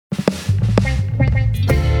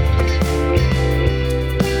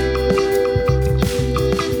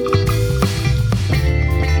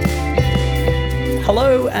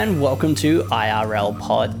welcome to IRL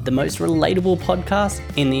Pod, the most relatable podcast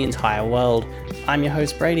in the entire world. I'm your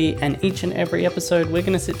host Brady, and each and every episode we're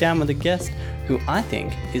going to sit down with a guest who I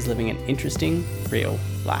think is living an interesting, real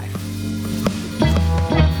life.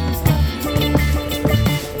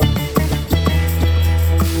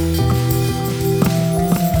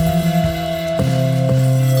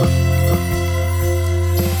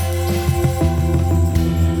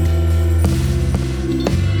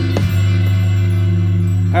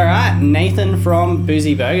 Nathan from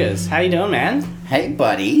Boozy Burgers. How you doing, man? Hey,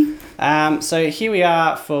 buddy. So here we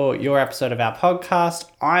are for your episode of our podcast.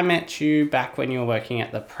 I met you back when you were working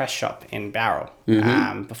at the press shop in Bowral,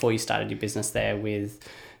 before you started your business there with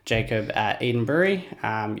Jacob at Eden Brewery.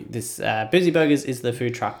 This Boozy Burgers is the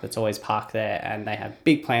food truck that's always parked there, and they have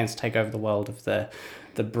big plans to take over the world of the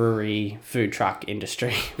brewery food truck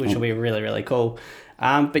industry, which will be really, really cool.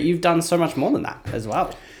 But you've done so much more than that as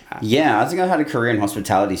well. Yeah, I think I've had a career in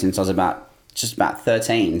hospitality since I was about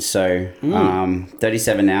 13. So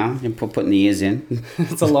 37 now. You're putting the years in.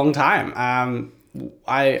 It's a long time.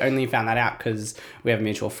 I only found that out because we have a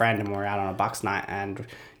mutual friend and we're out on a Bucks night, and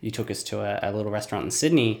you took us to a little restaurant in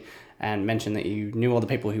Sydney and mentioned that you knew all the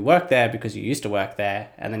people who worked there because you used to work there,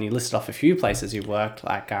 and then you listed off a few places you've worked,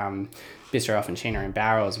 like Bistro Off and China in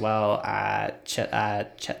Bowral as well.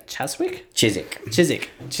 Chiswick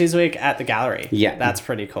at the Gallery. Yeah, that's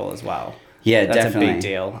pretty cool as well. Yeah, that's definitely a big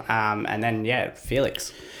deal. And then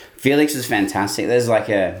Felix. Felix is fantastic. There's like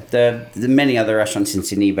the many other restaurants in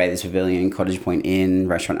Sydney: Bathurst Pavilion, Cottage Point Inn,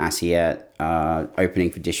 Restaurant Assiette, opening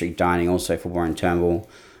for District Dining, also for Warren Turnbull.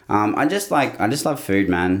 I just love food,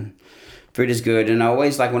 man. Food is good, and I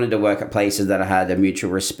always wanted to work at places that I had a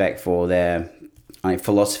mutual respect for their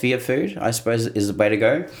philosophy of food, I suppose, is the way to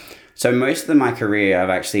go. So most of my career, I've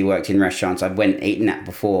actually worked in restaurants I've went and eaten at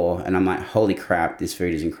before, and I'm like, holy crap, this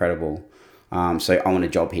food is incredible. So I want a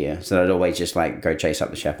job here. So I'd always just go chase up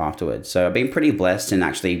the chef afterwards. So I've been pretty blessed in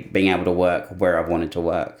actually being able to work where I've wanted to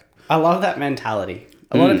work. I love that mentality.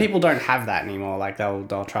 A lot of people don't have that anymore.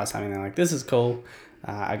 They'll try something, they're like, this is cool.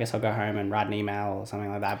 I guess I'll go home and write an email or something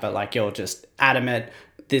like that. But you're just adamant,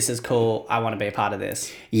 this is cool, I want to be a part of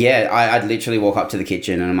this. Yeah, I'd literally walk up to the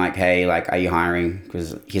kitchen and I'm like, hey, are you hiring?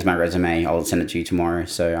 Because here's my resume, I'll send it to you tomorrow.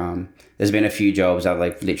 So there's been a few jobs I've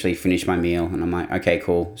literally finished my meal and I'm like, okay,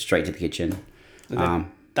 cool, straight to the kitchen.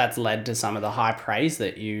 That's led to some of the high praise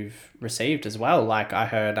that you've received as well. I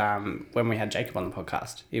heard when we had Jacob on the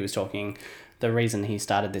podcast, he was talking, the reason he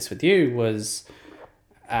started this with you was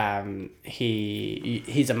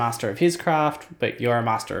he's a master of his craft, but you're a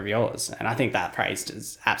master of yours. And I think that praise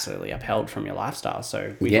is absolutely upheld from your lifestyle.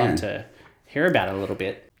 So we'd love to hear about it a little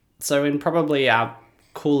bit. So in probably our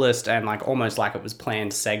coolest and almost like it was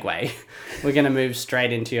planned segue, we're going to move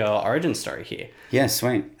straight into your origin story here. Yeah,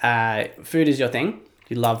 sweet. Food is your thing.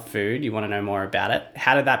 You love food. You want to know more about it.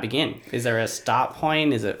 How did that begin? Is there a start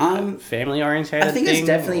point? Is it family oriented? I think it's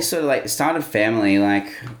definitely sort of started family.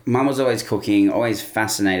 Mum was always cooking, always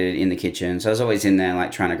fascinated in the kitchen. So I was always in there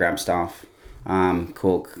trying to grab stuff,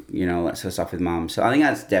 cook, all that sort of stuff with mum. So I think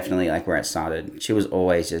that's definitely where it started. She was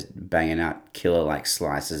always just banging out killer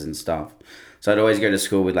slices and stuff. So I'd always go to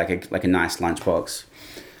school with a nice lunchbox. So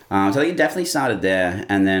I think it definitely started there,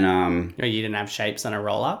 and then you didn't have shapes and a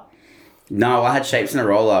roll up? No, I had shapes in a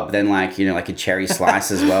roll up, then a cherry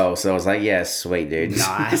slice as well. So I was like, yeah, sweet, dude.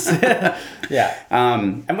 Nice. Yeah.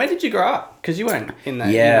 And where did you grow up? Because you weren't in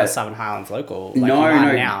the Southern Highlands local. No,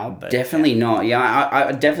 now, but definitely not. Yeah,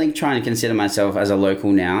 I definitely trying to consider myself as a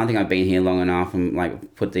local now. I think I've been here long enough and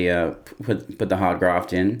put the hard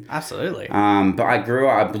graft in. Absolutely. But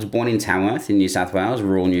I was born in Tamworth in New South Wales,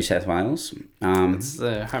 rural New South Wales. It's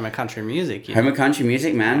the home of country music. Home of country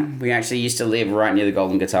music, man. We actually used to live right near the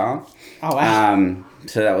Golden Guitar. Oh, wow.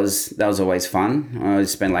 So that was always fun. I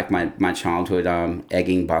always spent my childhood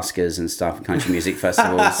egging buskers and stuff at country music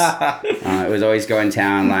festivals. It was always go in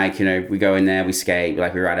town, we go in there, we skate, we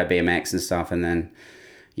ride our BMX and stuff, and then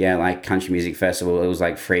country music festival, it was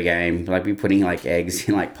free game. We putting eggs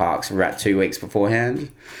in parks about 2 weeks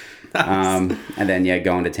beforehand. Nice. And then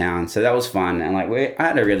going to town. So that was fun, and I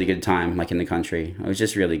had a really good time in the country. It was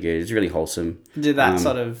just really good. It was really wholesome. Did that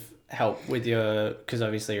sort of help with because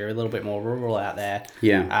obviously you're a little bit more rural out there.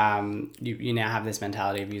 Yeah. You now have this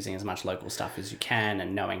mentality of using as much local stuff as you can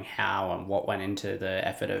and knowing how and what went into the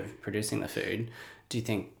effort of producing the food. Do you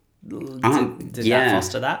think did that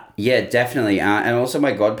foster that? Yeah, definitely. And also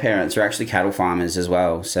my godparents are actually cattle farmers as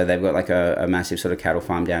well. So they've got a massive sort of cattle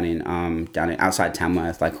farm down in outside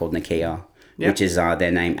Tamworth, called Nakia. which is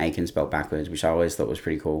their name Aiken spelled backwards, which I always thought was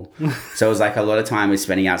pretty cool. So it was like a lot of time was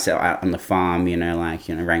spending out on the farm,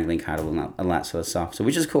 wrangling cattle and all that sort of stuff. So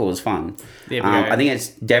which is cool, it was fun. I think it's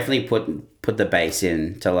definitely put the base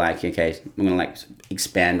in to like, okay, I'm gonna like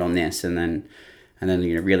expand on this and then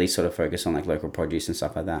really sort of focus on like local produce and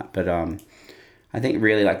stuff like that. But I think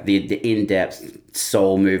really like the in-depth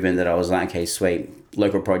soul movement that I was like, okay, sweet,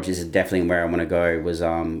 local produce is definitely where I want to go, was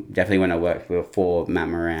definitely when I worked for Matt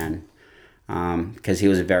Moran, because he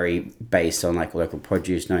was very based on like local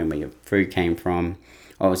produce, knowing where your food came from.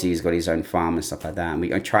 Obviously he's got his own farm and stuff like that,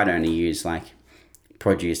 and I try to only use like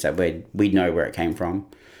produce that we know where it came from,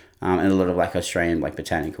 and a lot of like Australian like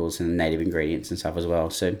botanicals and native ingredients and stuff as well.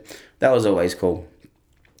 So that was always cool.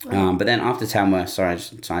 But then after Tamworth, sorry, I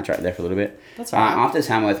just sidetracked there for a little bit. That's all right. After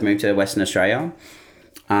Tamworth, moved to Western Australia.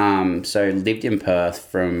 So lived in Perth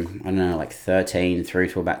from, I don't know, like 13 through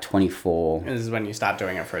to about 24. This is when you start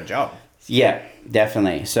doing it for a job. Yeah,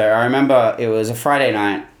 definitely. So I remember it was a Friday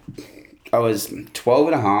night. I was 12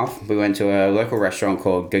 and a half. We went to a local restaurant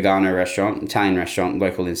called Gargano Restaurant, Italian restaurant,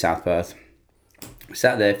 local in South Perth.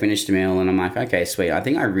 Sat there, finished the meal, and I'm like, okay, sweet. I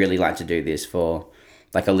think I really like to do this for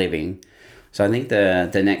like a living. So I think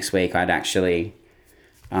the next week I'd actually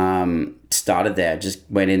started there, just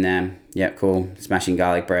went in there, yeah, cool, smashing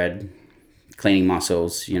garlic bread, cleaning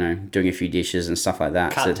mussels, doing a few dishes and stuff like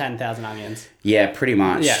that. Cut 10,000 onions. Yeah, pretty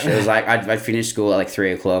much. Yeah. It was like I'd finish school at like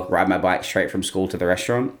 3 o'clock, ride my bike straight from school to the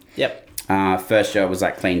restaurant. Yep. First job was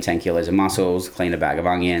like clean 10 kilos of mussels, clean a bag of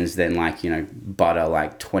onions, then like, butter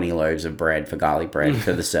like 20 loaves of bread for garlic bread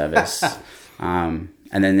for the service.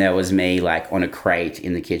 And then there was me like on a crate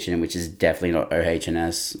in the kitchen, which is definitely not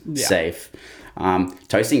OH&S safe.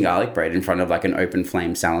 Toasting garlic bread in front of like an open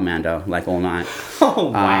flame salamander like all night.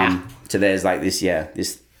 Oh, wow. So there's like this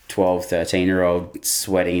 12, 13-year-old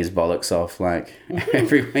sweating his bollocks off like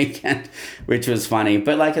every weekend, which was funny.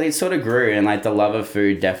 But like it sort of grew, and like the love of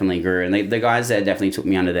food definitely grew. And the guys there definitely took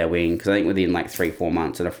me under their wing, because I think within like 3-4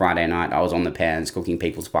 months on a Friday night, I was on the pans cooking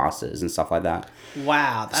people's pastas and stuff like that.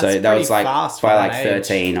 Wow, that's so that was like fast by like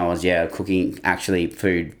 13, I was cooking actually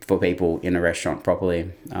food for people in a restaurant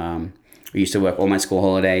properly. We used to work all my school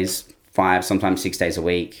holidays, 5, sometimes 6 days a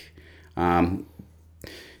week.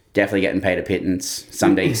 Definitely getting paid a pittance.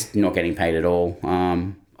 Some days not getting paid at all.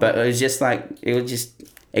 But it was just like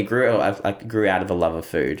it grew. I grew out of the love of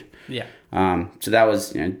food. Yeah. So that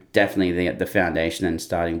was definitely the foundation and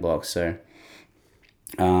starting block. So.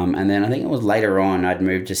 And then I think it was later on I'd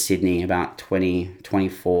moved to Sydney about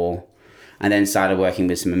 2024, and then started working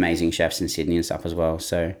with some amazing chefs in Sydney and stuff as well.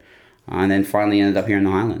 So, and then finally ended up here in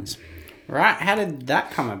the Highlands. Right. How did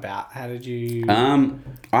that come about? How did you...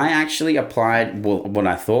 I actually applied, what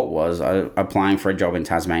I thought was applying for a job in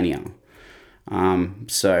Tasmania.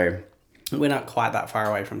 So... We're not quite that far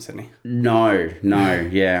away from Sydney. No,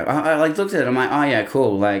 yeah. I like looked at it, I'm like, oh yeah,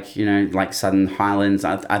 cool. Like, like Southern Highlands.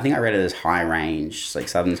 I think I read it as high range, like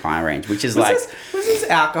Southern's high range, which is was this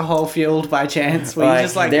alcohol fueled by chance? Were you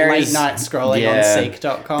just like late night scrolling on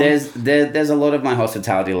Seek.com? There's a lot of my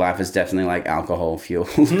hospitality life is definitely like alcohol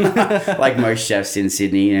fueled, like most chefs in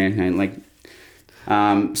Sydney,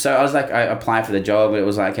 so I was like, I applied for the job, but it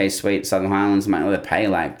was like, okay, sweet, Southern Highlands, the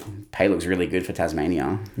pay looks really good for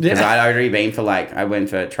Tasmania. Because I'd already been I went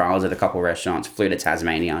for trials at a couple of restaurants, flew to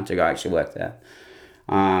Tasmania to go actually work there.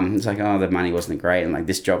 It's like, oh, the money wasn't great. And like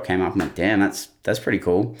this job came up, I'm like, damn, that's pretty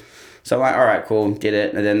cool. So I'm like, all right, cool, did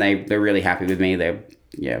it. And then they're really happy with me. They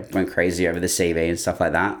went crazy over the CV and stuff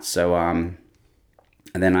like that. So, and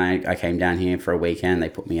then I came down here for a weekend. They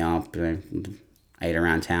put me up, ate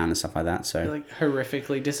around town and stuff like that. So you're like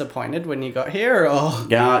horrifically disappointed when you got here, or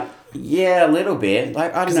yeah, a little bit.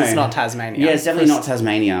 Like I don't know. It's not Tasmania. Yeah, it's definitely not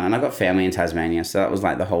Tasmania, and I got family in Tasmania, so that was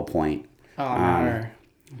like the whole point. Oh no.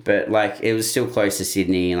 But like it was still close to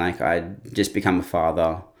Sydney. Like I'd just become a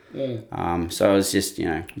father. So I was just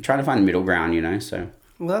trying to find middle ground. So.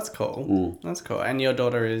 Well, that's cool. That's cool. And your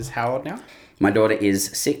daughter is how old now? My daughter is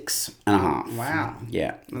 6.5. Wow.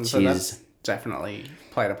 Yeah. And so that's definitely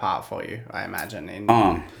played a part for you, I imagine, in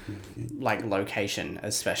like location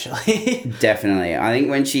especially. Definitely. I think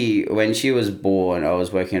when she was born, I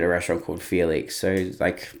was working at a restaurant called Felix. So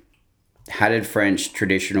like hatted French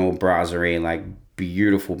traditional brasserie, like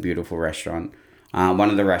beautiful restaurant. One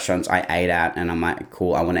of the restaurants I ate at, and I'm like,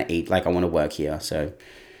 cool, I want to eat, like I want to work here. So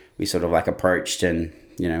we sort of like approached and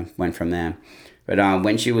went from there. But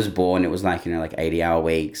when she was born, it was like 80-hour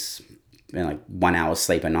weeks and like 1 hour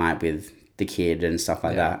sleep a night with the kid and stuff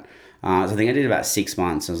like that. So I think I did about 6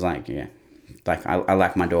 months. I was like, like I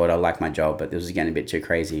like my daughter, I like my job, but it was getting a bit too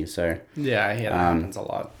crazy. So yeah, I hear that happens a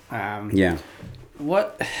lot. Yeah.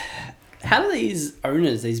 What how do these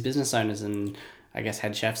owners, these business owners and I guess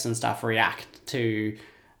head chefs and stuff react to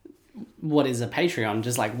what is a Patreon,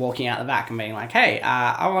 just like walking out the back and being like, hey,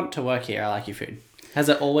 I want to work here. I like your food. Has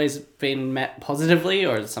it always been met positively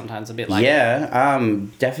or sometimes a bit like... Yeah,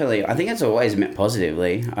 definitely. I think it's always met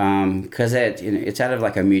positively because it's out of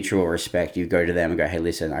like a mutual respect. You go to them and go, hey,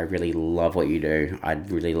 listen, I really love what you do. I'd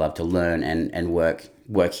really love to learn and work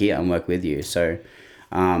here and work with you. So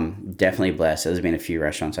definitely blessed. There's been a few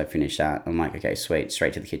restaurants I've finished at. I'm like, okay, sweet,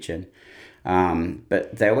 straight to the kitchen.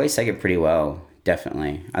 But they always take it pretty well,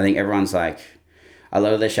 definitely. I think everyone's like, a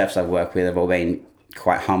lot of the chefs I've worked with have all been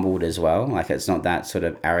quite humbled as well. Like it's not that sort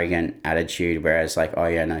of arrogant attitude where it's like, oh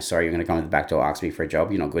yeah, no, sorry, you're going to come to the back door, ask me for a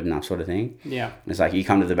job, you're not good enough sort of thing. Yeah. It's like, you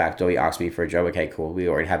come to the back door, you ask me for a job, okay, cool. We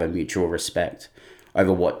already have a mutual respect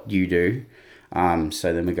over what you do.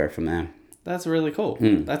 So then we go from there. That's really cool.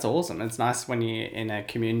 That's awesome. It's nice when you're in a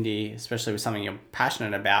community, especially with something you're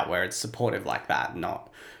passionate about, where it's supportive like that, not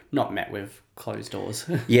met with closed doors.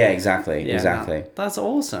 Yeah, exactly. Yeah, exactly. No, that's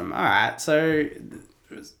awesome. All right. So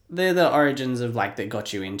they're the origins of like that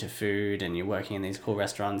got you into food and you're working in these cool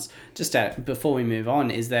restaurants. Just before we move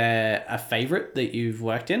on, is there a favorite that you've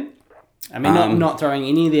worked in? I mean, not throwing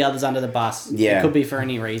any of the others under the bus. Yeah. It could be for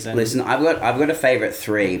any reason. Listen, I've got a favorite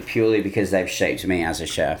 3 purely because they've shaped me as a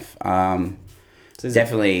chef. So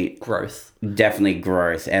definitely growth. Definitely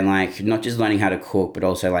growth, and like not just learning how to cook, but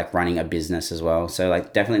also like running a business as well. So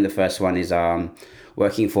like definitely the first one is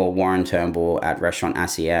working for Warren Turnbull at Restaurant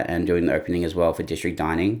Assiette and doing the opening as well for District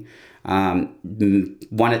Dining.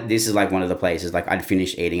 This is like one of the places like I'd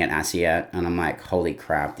finished eating at Assiette and I'm like, holy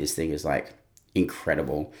crap, this thing is like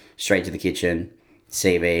incredible. Straight to the kitchen,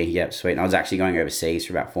 CV, yep, sweet. And I was actually going overseas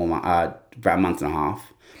for about a month and a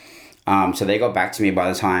half. So they got back to me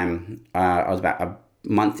by the time I was about a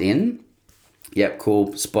month in. Yep,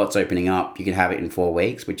 cool. Spots opening up. You can have it in 4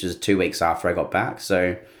 weeks, which is 2 weeks after I got back.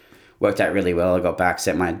 So worked out really well. I got back,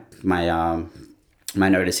 set my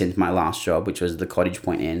notice into my last job, which was the Cottage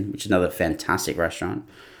Point Inn, which is another fantastic restaurant.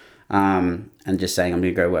 And just saying I'm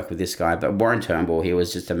going to go work with this guy. But Warren Turnbull, he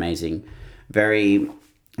was just amazing. Very,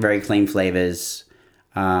 very clean flavors.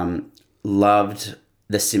 Loved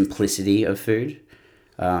the simplicity of food.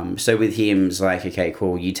 So with him, it's like, okay,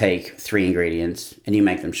 cool. You take 3 ingredients and you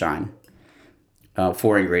make them shine.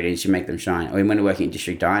 4 ingredients, you make them shine. I mean, when we're working in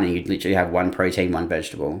District Dining, you'd literally have 1 protein, 1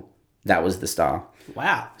 vegetable. That was the star.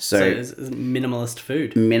 Wow. So it's minimalist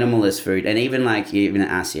food. Minimalist food. And even at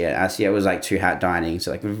Assiette was like 2 hat dining.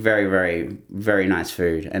 So like very, very, very nice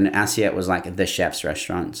food. And Assiette was like the chef's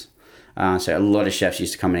restaurant. So a lot of chefs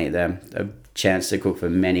used to come and eat there. A chance to cook for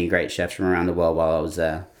many great chefs from around the world while I was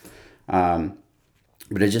there.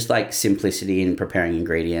 But it's just like simplicity in preparing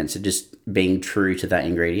ingredients and just being true to that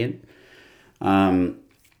ingredient.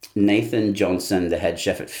 Nathan Johnson, the head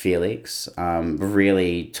chef at Felix,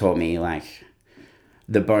 really taught me like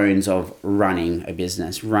the bones of running a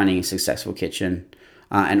business, running a successful kitchen,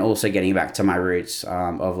 and also getting back to my roots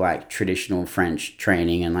of like traditional French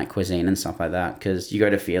training and like cuisine and stuff like that. Because you go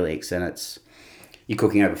to Felix and you're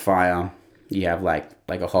cooking over fire. You have like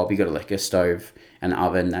a hob. You got like a stove and an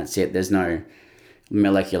oven. That's it. There's no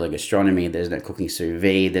molecular gastronomy. There's no cooking sous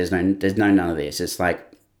vide. There's no none of this. It's like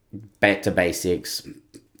back to basics,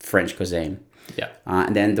 French cuisine. Yeah.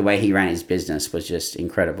 And then the way he ran his business was just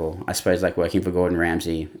incredible. I suppose like working for Gordon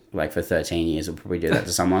Ramsay like for 13 years will probably do that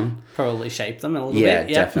to someone. Probably shaped them a little bit.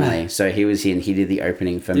 Yeah, definitely. So he did the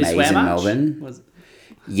opening for Maze in Melbourne.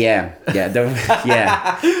 Yeah. It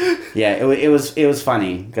was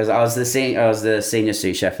funny because I was the senior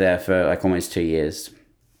sous chef there for like almost 2 years.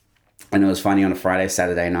 And it was funny, on a Friday,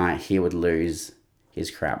 Saturday night, he would lose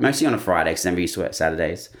his crap. Mostly on a Friday, because I never used to work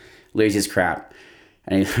Saturdays. Lose his crap.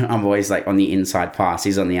 And I'm always like on the inside pass.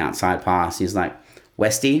 He's on the outside pass. He's like,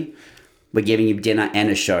 Westy, we're giving you dinner and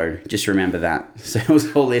a show. Just remember that. So it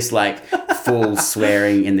was all this like full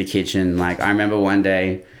swearing in the kitchen. Like I remember one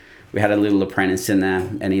day we had a little apprentice in there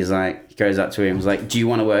and he goes up to him. He's like, do you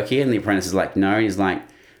want to work here? And the apprentice is like, no. He's like,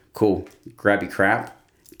 cool, grab your crap,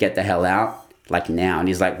 get the hell out. Like now. And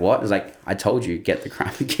he's like, what? He's like, I told you, get the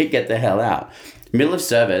crap, get the hell out. Middle of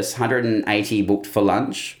service, 180 booked for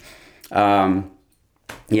lunch. So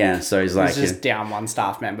he's like... He's just down one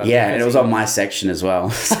staff member. Yeah, and it was on my section as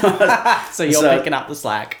well. So you're picking up the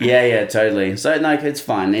slack. Yeah, totally. So, no, it's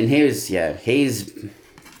fun. And he's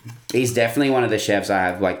definitely one of the chefs I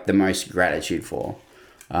have, like, the most gratitude for.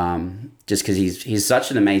 Just because he's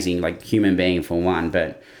such an amazing, like, human being, for one.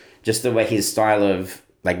 But just the way his style of,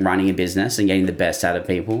 like, running a business and getting the best out of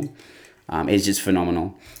people is just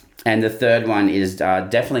phenomenal. And the third one is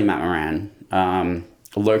definitely Matt Moran.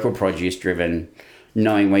 Local produce driven,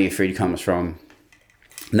 knowing where your food comes from.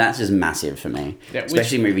 And that's just massive for me, Yeah,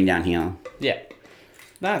 especially moving down here. Yeah.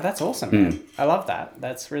 No, that's awesome, man. I love that.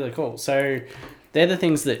 That's really cool. So they're the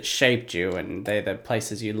things that shaped you, and they're the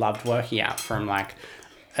places you loved working at from like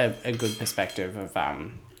a good perspective of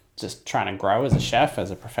just trying to grow as a chef,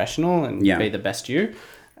 as a professional, and be the best you.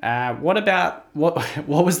 What about what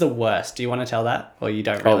was the worst? Do you want to tell that, or you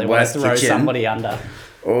don't really want to throw somebody under?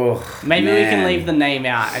 Oh, maybe we can leave the name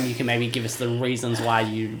out, and you can maybe give us the reasons why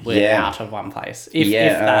you were out of one place, if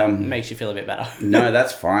that makes you feel a bit better. No,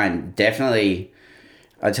 that's fine. Definitely.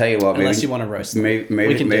 I tell you what, unless you want to roast them.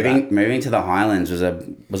 Moving to the Highlands was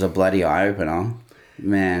a bloody eye opener.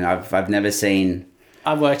 Man, I've never seen.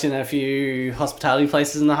 I've worked in a few hospitality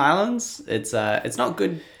places in the Highlands. It's not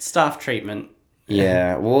good staff treatment.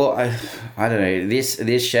 Yeah, well, I don't know.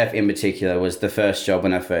 This chef in particular was the first job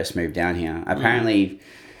when I first moved down here. Apparently,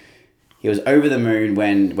 he was over the moon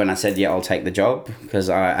when I said, yeah, I'll take the job, because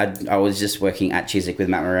I was just working at Chiswick with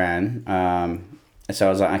Matt Moran. So I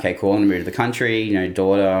was like, okay, cool, I'm going to move to the country,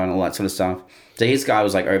 daughter and all that sort of stuff. So his guy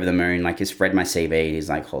was like over the moon, like he's read my CV, he's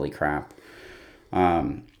like, holy crap.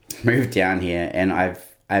 Moved down here, and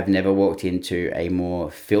I've never walked into a more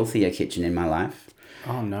filthier kitchen in my life.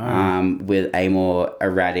 Oh no. With a more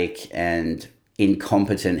erratic and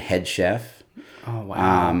incompetent head chef. Oh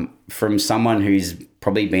wow. From someone who's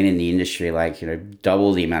probably been in the industry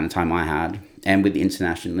double the amount of time I had, and with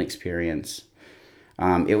international experience.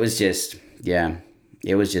 It was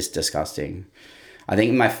just disgusting. I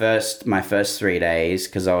think my first 3 days,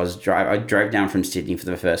 because I drove down from Sydney for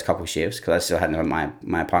the first couple shifts, because I still hadn't had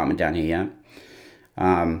my apartment down here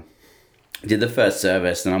yet. Did the first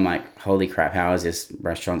service, and I'm like, holy crap, how is this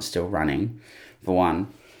restaurant still running, for one?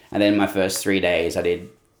 And then my first 3 days, I did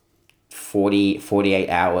 48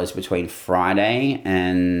 hours between Friday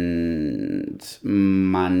and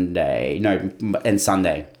Sunday.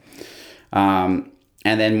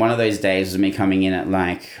 And then one of those days was me coming in at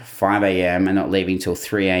like 5 a.m. and not leaving till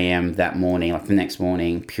 3 a.m. that morning, like the next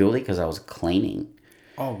morning, purely because I was cleaning.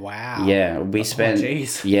 Oh, wow. Yeah, we spent... Oh,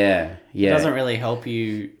 jeez. Yeah. It doesn't really help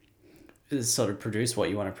you sort of produce what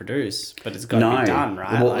you want to produce, but it's got to be done,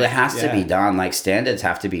 right? Well, it has to be done. Like, standards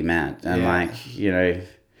have to be met. And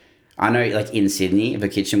I know, like, in Sydney, if a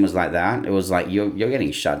kitchen was like that, it was like, you're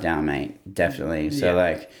getting shut down, mate. Definitely. So,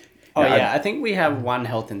 like... I think we have one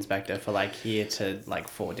health inspector for like here to like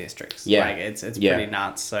 4 districts. Yeah. Like it's pretty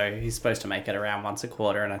nuts. So he's supposed to make it around once a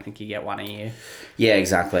quarter, and I think you get one a year. Yeah,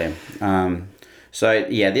 exactly.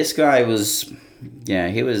 This guy was,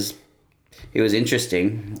 he was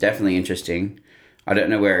interesting. Definitely interesting. I don't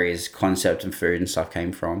know where his concept of food and stuff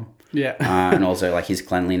came from. Yeah. And also like his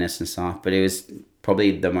cleanliness and stuff. But it was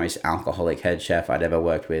probably the most alcoholic head chef I'd ever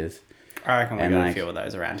worked with. I reckon we got a few of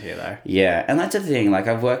those around here, though. Yeah, and that's the thing. Like,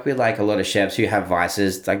 I've worked with, like, a lot of chefs who have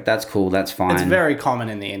vices. Like, that's cool. That's fine. It's very common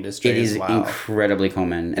in the industry as well. It is incredibly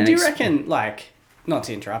common. And do you reckon, like, not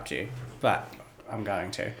to interrupt you, but I'm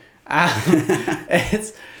going to.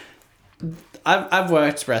 I've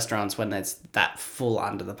worked restaurants when there's that full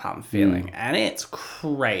under the pump feeling, and it's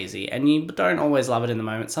crazy. And you don't always love it in the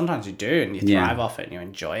moment. Sometimes you do, and you thrive off it, and you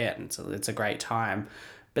enjoy it, and it's a great time.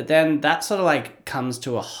 But then that sort of like comes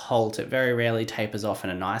to a halt. It very rarely tapers off in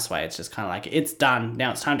a nice way. It's just kind of like, it's done.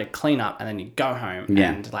 Now it's time to clean up, and then you go home.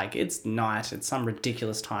 Yeah. And like, it's night. It's some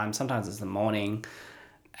ridiculous time. Sometimes it's the morning.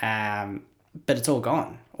 But it's all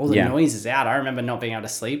gone. All the noise is out. I remember not being able to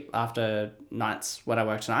sleep after nights when I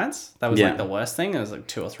worked nights. That was like the worst thing. It was like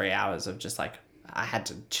 2 or 3 hours of just like, I had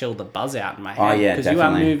to chill the buzz out in my head. Oh, yeah, because you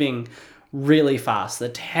are moving really fast. The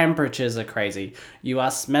temperatures are crazy. You are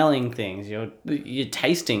smelling things. You're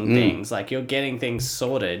tasting things. Like, you're getting things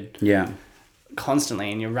sorted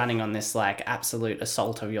constantly, and you're running on this like absolute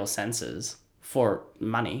assault of your senses for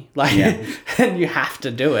money. Like, and you have to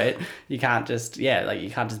do it. You can't just you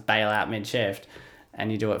can't just bail out mid shift,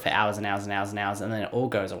 and you do it for hours and hours and hours and hours, and then it all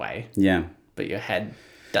goes away. Yeah. But your head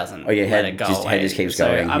doesn't let it go away. Head just keeps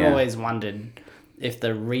going. I've always wondered if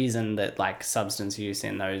the reason that like substance use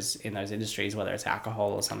in those industries, whether it's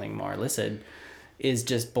alcohol or something more illicit, is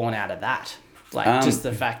just born out of that. Like, just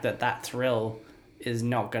the fact that thrill is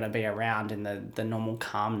not going to be around in the normal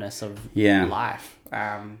calmness of life.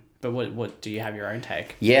 But what do you have your own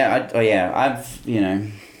take? I've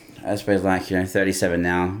I suppose 37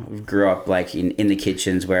 now. Grew up like in the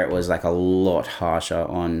kitchens where it was like a lot harsher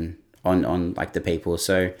on like the people.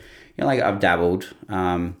 So I've dabbled.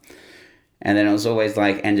 And then it was always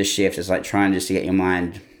like end of shift. It's like trying just to get your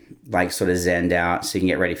mind like sort of zenned out so you can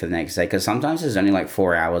get ready for the next day. Because sometimes there's only like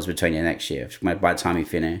 4 hours between your next shift by the time you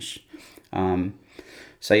finish.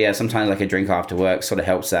 Sometimes like a drink after work sort of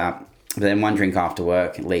helps that. But then one drink after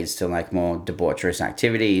work leads to like more debaucherous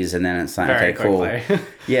activities, and then it's like, Very okay, cool. quickly.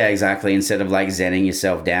 Yeah, exactly. Instead of like zenning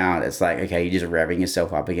yourself down, it's like, okay, you're just revving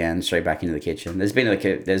yourself up again, straight back into the kitchen.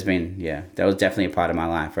 That was definitely a part of my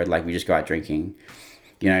life where like we just go out drinking,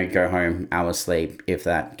 go home, hour sleep, if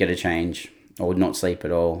that, get a change, or not sleep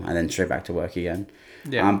at all, and then straight back to work again.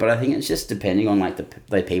 Yeah. But I think it's just depending on like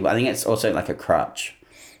the people. I think it's also like a crutch.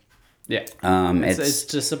 Yeah. It's It's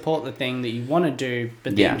to support the thing that you want to do,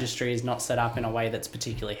 but the Yeah. industry is not set up in a way that's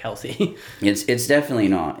particularly healthy. it's definitely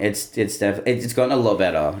not. It's gotten a lot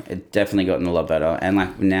better. It's definitely gotten a lot better. And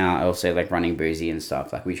like now, also like running Boozy and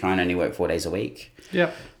stuff. Like we try and only work 4 days a week.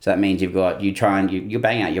 Yep. So that means you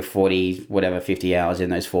bang out your 40, whatever, 50 hours in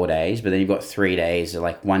those 4 days, but then you've got 3 days,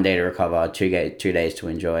 like 1 day to recover, 2 days to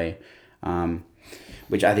enjoy,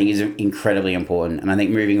 which I think is incredibly important. And I think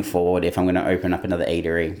moving forward, if I'm going to open up another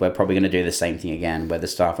eatery, we're probably going to do the same thing again, where the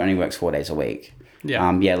staff only works 4 days a week. Yeah.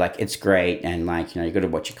 Like it's great, and like, you got to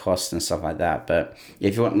watch your costs and stuff like that. But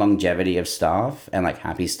if you want longevity of staff and like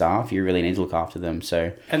happy staff, you really need to look after them.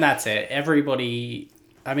 So, And that's it.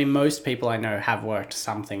 Most people I know have worked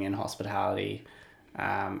something in hospitality.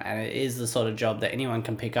 And it is the sort of job that anyone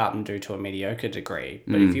can pick up and do to a mediocre degree.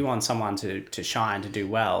 But if you want someone to shine, to do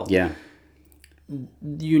well, yeah.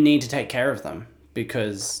 you need to take care of them,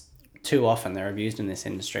 because too often they're abused in this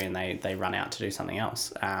industry and they run out to do something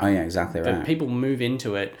else. Oh, yeah, exactly right. But people move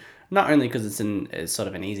into it not only because it's sort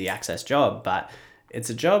of an easy access job, but it's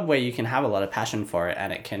a job where you can have a lot of passion for it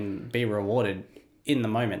and it can be rewarded in the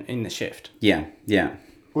moment, in the shift. Yeah, yeah.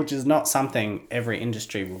 Which is not something every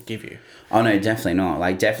industry will give you. Oh no, definitely not.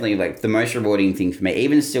 Like definitely, like the most rewarding thing for me,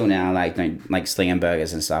 even still now, like slinging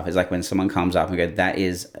burgers and stuff, is like when someone comes up and go, "That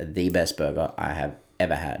is the best burger I have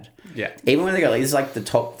ever had." Yeah. Even when they go, like, "This is like the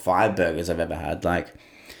top 5 burgers I've ever had." Like,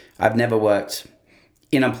 I've never worked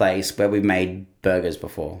in a place where we've made burgers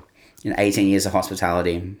before. In 18 years of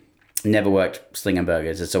hospitality, never worked slinging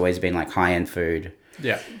burgers. It's always been like high end food.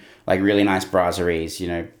 Yeah. Like really nice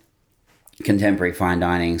brasseries, contemporary fine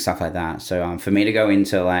dining, stuff like that. So for me to go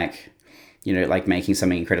into like making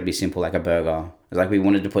something incredibly simple like a burger, it's like we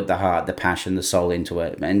wanted to put the heart, the passion, the soul into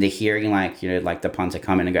it. And the hearing like the punter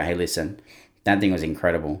come in and go, "Hey, listen, that thing was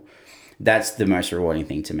incredible." That's the most rewarding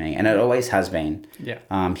thing to me, and it always has been. Yeah.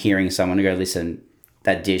 Hearing someone go, "Listen,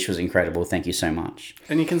 that dish was incredible, thank you so much."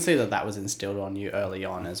 And you can see that was instilled on you early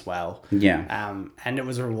on as well. Yeah. And it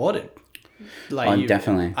was rewarded.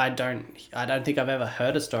 Definitely. I don't think I've ever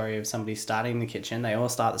heard a story of somebody starting in the kitchen. They all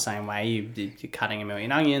start the same way. You're cutting a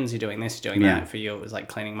million onions, you're doing this, you're doing that. For you, it was like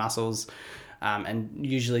cleaning muscles, and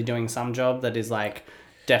usually doing some job that is like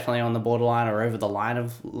definitely on the borderline or over the line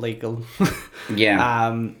of legal.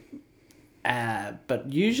 Yeah.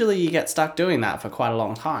 But usually you get stuck doing that for quite a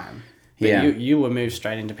long time. But Yeah. you were moved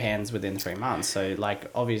straight into pans within 3 months. So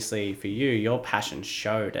like obviously for you, your passion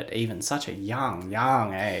showed at even such a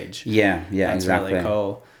young age. Yeah, That's exactly. really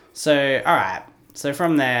cool. So all right. So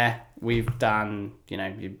from there we've done,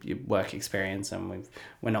 your work experience, and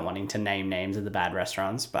we're not wanting to name names of the bad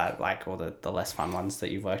restaurants, but like all the less fun ones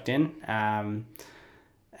that you've worked in. And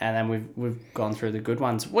then we've gone through the good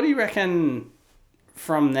ones. What do you reckon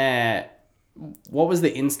from there? What was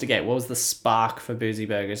the instigate? What was the spark for Boozy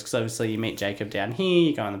Burgers? Because obviously you meet Jacob down here,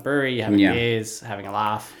 you go in the brewery, you're having beers, having a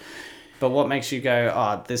laugh. But what makes you go,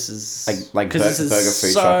 "Oh, this is like because this burger is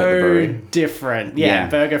food truck at the brewery. different." Yeah,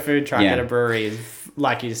 burger food truck at a brewery is,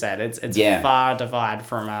 like you said, it's far divide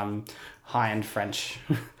from high end French.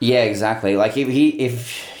 Yeah, exactly. Like if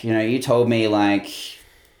you told me like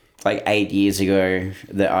 8 years ago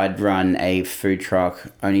that I'd run a food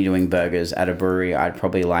truck only doing burgers at a brewery, I'd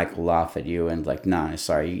probably laugh at you and "No,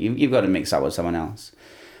 sorry, you've got to mix up with someone else."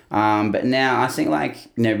 But now I think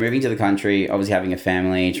moving to the country, obviously having a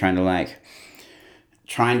family, trying to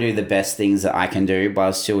try and do the best things that I can do, but I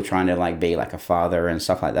was still trying to be like a father and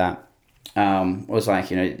stuff like that. Was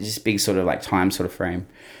just big sort of time sort of frame,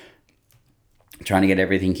 trying to get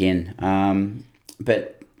everything in.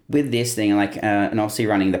 But with this thing, and obviously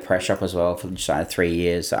running the press shop as well for just 3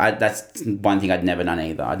 years. So that's one thing I'd never done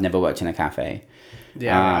either. I'd never worked in a cafe.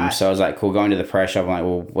 Yeah. So I was like, cool, going to the press shop. I'm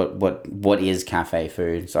like, well, what is cafe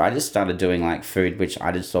food? So I just started doing food, which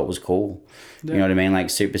I just thought was cool. Yeah. You know what I mean?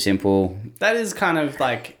 Super simple. That is kind of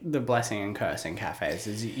the blessing and curse in cafes.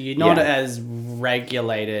 Is you're not as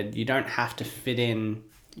regulated. You don't have to fit in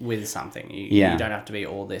with something. You don't have to be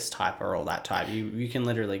all this type or all that type. You can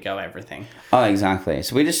literally go everything. Oh, exactly.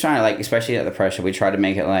 So we just try to especially at the pressure, we try to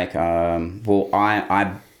make it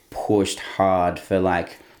I pushed hard for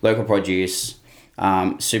local produce,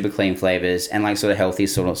 super clean flavors, and sort of healthy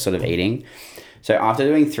sort of eating. So after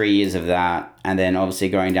doing 3 years of that, and then obviously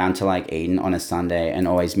going down to like Eden on a Sunday and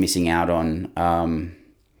always missing out on,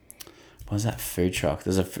 what was that food truck?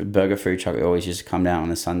 There's a burger food truck that always used to come down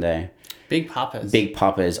on a Sunday. Big Papa's. Big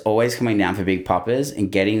Papa's, always coming down for Big Papa's and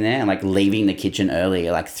getting there and like leaving the kitchen early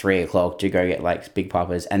at like 3 o'clock to go get like Big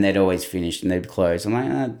Papa's, and they'd always finish and they'd close. I'm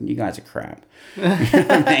like, you guys are crap. You know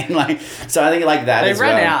what I mean? Like, so I think like that They as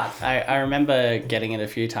ran well. out. I remember getting it a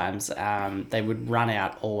few times. They would run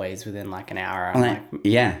out always within like an hour. I'm like,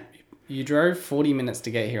 Yeah. you drove 40 minutes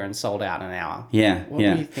to get here and sold out in an hour. Yeah. What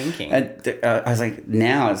yeah. were you thinking? I was like,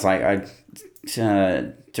 now it's like,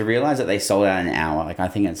 to realize that they sold out in an hour, like I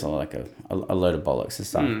think it's all like a load of bollocks and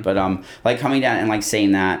stuff. But like coming down and like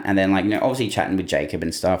seeing that, and then like, you know, obviously chatting with Jacob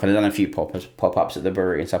and stuff, and I've done a few pop-ups at the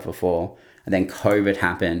brewery and stuff before, and then COVID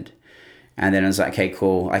happened, and then I was like, okay,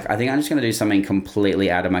 cool, like I think I'm just gonna do something completely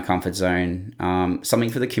out of my comfort zone, something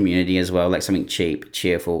for the community as well, like something cheap,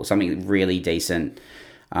 cheerful, something really decent.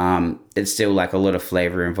 It's still like a lot of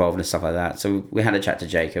flavor involved and stuff like that. So we had a chat to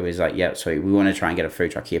Jacob. He's like, yeah, sweet. We want to try and get a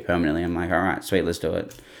food truck here permanently. I'm like, all right, sweet, let's do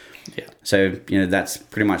it. Yeah. So, you know, that's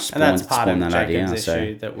pretty much And that's part of that Jacob's idea.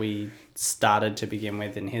 issue that we started to begin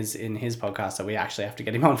with in his podcast, that we actually have to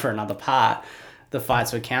get him on for another part. The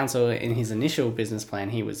fights with council. In his initial business plan,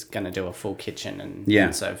 he was going to do a full kitchen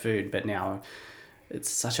and serve food, but now it's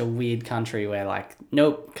such a weird country where like,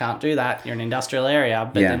 nope, can't do that. You're an industrial area,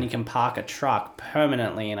 but then you can park a truck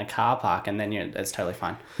permanently in a car park, and then it's totally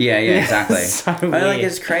fine. Yeah, exactly. So I weird. like,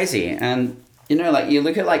 it's crazy. And you know, like you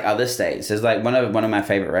look at like other states. There's like one of my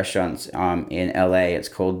favorite restaurants in LA. It's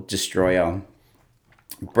called Destroyer.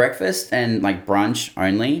 Breakfast and like brunch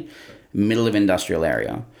only, middle of industrial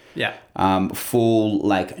area. Yeah. Full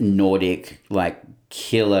like Nordic, like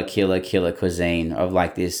killer cuisine of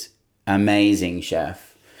like this amazing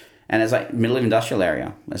chef. And it's like middle of industrial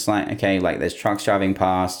area. It's like, okay, like there's trucks driving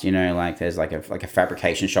past, you know, like there's like a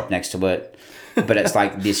fabrication shop next to it. But it's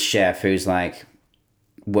like this chef who's like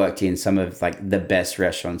worked in some of like the best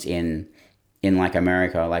restaurants in like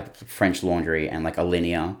America, like French Laundry and like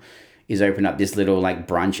Alinea, is opened up this little like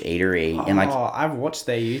brunch eatery in like, I've watched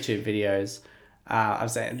their YouTube videos.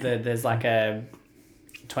 I've seen there's like a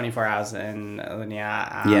 24 hours in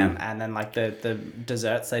Alinea, and then like the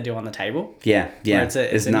desserts they do on the table. Yeah. Where it's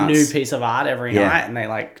a nuts. new piece of art every night, and they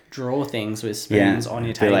like draw things with spoons on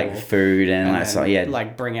your table. Like food and like, so,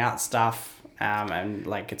 like bring out stuff. And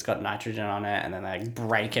like it's got nitrogen on it, and then they like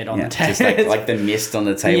break it on the table. Just like the mist on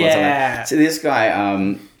the table. Yeah. So this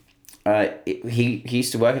guy, he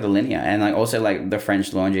used to work at Alinea, and like also like the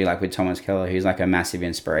French Laundry, like with Thomas Keller, who's like a massive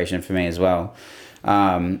inspiration for me as well.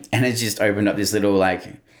 And it's just opened up this little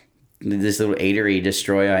eatery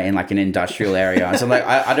Destroyer in like an industrial area. So like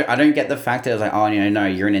I don't get the fact that it's like, oh, you know, no,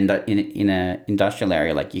 you're in a industrial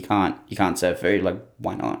area, like you can't serve food. Like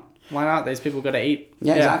why not? Why not? These people got to eat.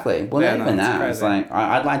 Yeah, exactly. Well, not even that. It's like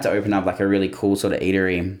I'd like to open up like a really cool sort of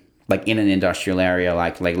eatery, like in an industrial area,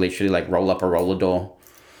 like literally like roll up a roller door.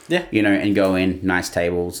 Yeah. You know, and go in, nice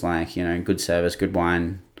tables, like, you know, good service, good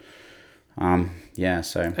wine. Yeah,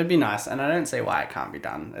 so It'd be nice, and I don't see why it can't be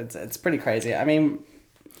done. It's pretty crazy. I mean,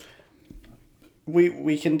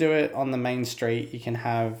 we can do it on the main street. You can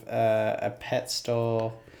have a pet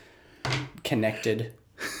store connected.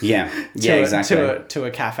 yeah, exactly. To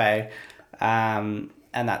a cafe, and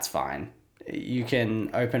that's fine. You can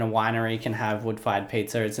open a winery, can have wood-fired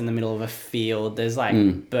pizza. It's in the middle of a field. There's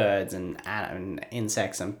like birds and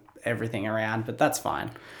insects and everything around, but that's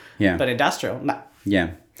fine. Yeah. But industrial, no.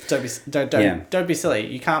 Yeah. Don't be silly.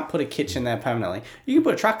 You can't put a kitchen there permanently. You can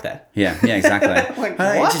put a truck there. Yeah, exactly. Like,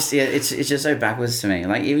 It's what? it's just so backwards to me.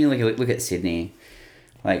 Like even look at Sydney,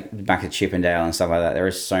 like back at Chippendale and stuff like that. There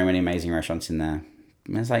are so many amazing restaurants in there.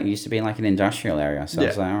 It's like it used to be like an industrial area. So I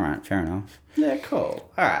was like, all right, fair enough. Yeah,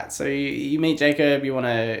 cool. All right. So you meet Jacob.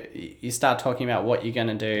 You start talking about what you're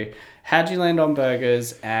gonna do. How'd you land on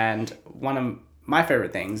burgers? And one of my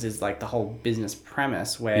favorite things is like the whole business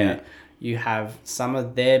premise where you have some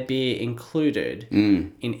of their beer included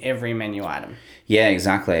in every menu item. Yeah,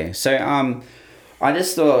 exactly. So I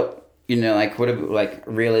just thought, you know, like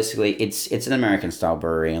realistically, it's an American style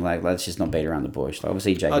brewery, and like let's just not beat around the bush. Like,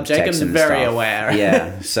 obviously, Jacob's very aware.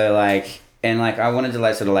 Yeah. So like, and like I wanted to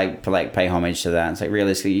like sort of like pay homage to that. It's like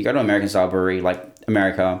realistically, you go to an American style brewery, like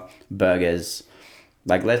America burgers.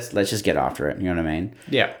 Like let's just get after it. You know what I mean?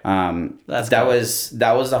 Yeah. That was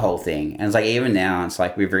the whole thing. And it's like even now, it's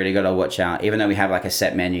like we've really got to watch out. Even though we have like a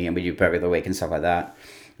set menu and we do burger of the week and stuff like that,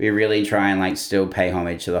 we really try and like still pay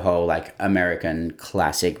homage to the whole like American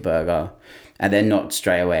classic burger, and then not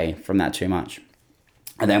stray away from that too much.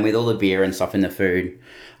 And then with all the beer and stuff in the food,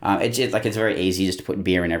 it's just like it's very easy just to put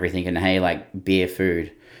beer in everything. And hey, like beer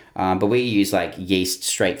food. But we use like yeast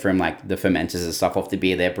straight from like the fermenters and stuff off the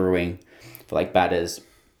beer they're brewing for like batters.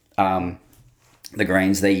 The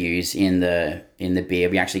grains they use in the beer,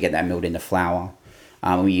 we actually get that milled into flour.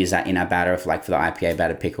 We use that in our batter for the IPA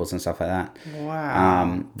batter pickles and stuff like that.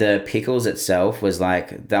 Wow. The pickles itself was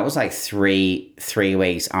like 3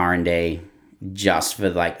 weeks R&D just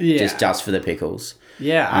for just for the pickles.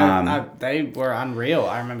 Yeah, they were unreal.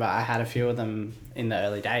 I remember I had a few of them in the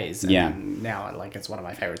early days. And now it's one of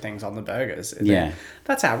my favorite things on the burgers.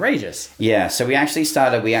 That's outrageous. Yeah, so we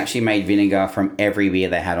actually made vinegar from every beer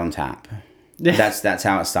they had on tap. That's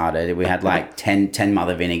how it started. We had 10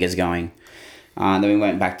 mother vinegars going. Then we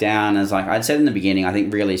went back down. As I'd said in the beginning, I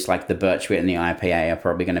think really it's the birchwit and the IPA are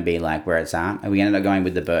probably going to be where it's at. And we ended up going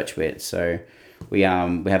with the birchwit. So we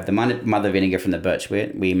have the mother vinegar from the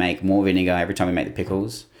birchwit. We make more vinegar every time we make the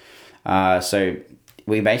pickles. So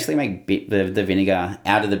we basically make the vinegar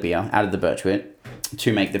out of the beer, out of the birchwit,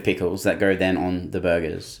 to make the pickles that go then on the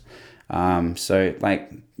burgers. So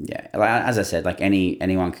as I said,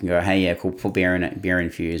 anyone can go, hey, yeah, cool, put beer in it, beer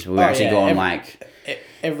infused. We've actually gone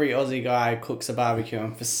every Aussie guy cooks a barbecue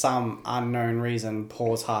and for some unknown reason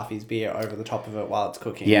pours half his beer over the top of it while it's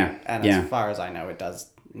cooking. Yeah. And as far as I know, it does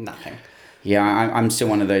nothing. Yeah, I'm still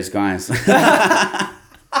one of those guys. I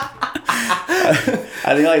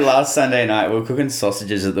think last Sunday night we were cooking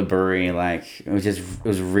sausages at the brewery. It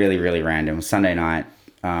was really, really random. Sunday night,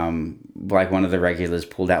 one of the regulars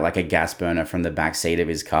pulled out a gas burner from the back seat of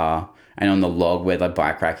his car, and on the log where the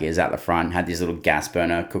bike rack is out the front had this little gas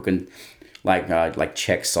burner cooking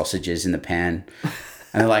Czech sausages in the pan.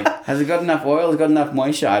 And they're like, has it got enough oil? Has it got enough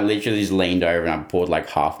moisture? I literally just leaned over and I poured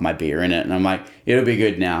half my beer in it, and I'm like, it'll be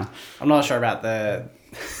good now. I'm not sure about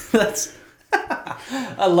that's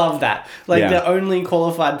I love that. The only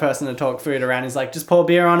qualified person to talk food around is just pour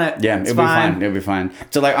beer on it. Yeah, it'll be fine. It'll be fine.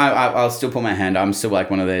 So I'll still put my hand. I'm still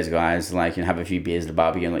one of those guys have a few beers at the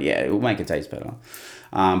barbecue and it will make it taste better.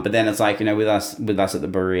 But then it's with us at the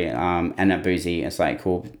brewery and at Boozy, it's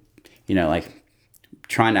cool.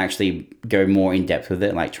 Trying to actually go more in depth with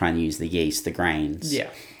it, trying to use the yeast, the grains,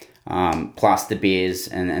 plus the beers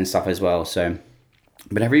and stuff as well. So,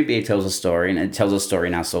 but every beer tells a story, and it tells a story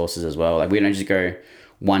in our sauces as well. We don't just go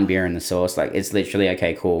one beer in the sauce. It's literally,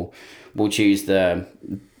 okay, cool, we'll choose the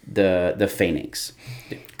Phoenix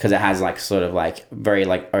because it has very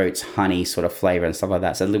oats, honey sort of flavor and stuff like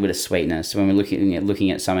that. So a little bit of sweetness. When we're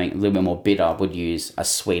looking at something a little bit more bitter, we'd use a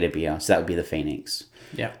sweeter beer. So that would be the Phoenix.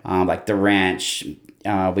 Yeah. The ranch,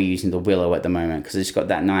 we're using the Willow at the moment because it's got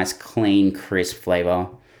that nice, clean, crisp flavor.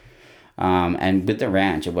 And with the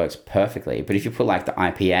ranch, it works perfectly. But if you put the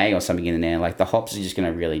IPA or something in there, the hops are just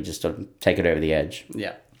going to really just sort of take it over the edge.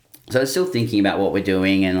 Yeah. So it's still thinking about what we're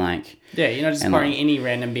doing and you're not just pouring any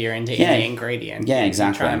random beer into any ingredient. Yeah,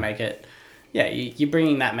 exactly. You're trying to make it. Yeah, you're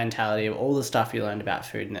bringing that mentality of all the stuff you learned about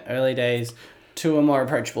food in the early days to a more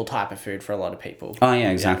approachable type of food for a lot of people. Oh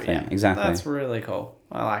yeah, exactly. Exactly. That's really cool.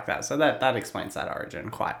 I like that. So that explains that origin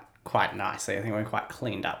quite nicely. I think we're quite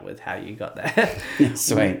cleaned up with how you got there.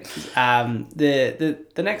 Sweet. The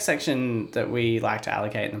next section that we like to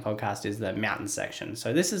allocate in the podcast is the mountain section.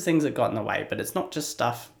 So this is things that got in the way, but it's not just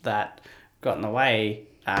stuff that got in the way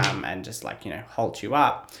and just halt you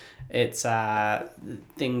up. It's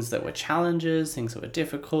things that were challenges, things that were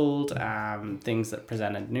difficult, things that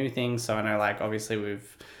presented new things. So I know obviously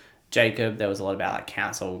with Jacob, there was a lot about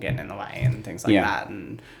council getting in the way and things like that,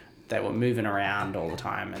 and they were moving around all the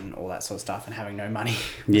time and all that sort of stuff, and having no money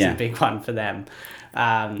was a big one for them.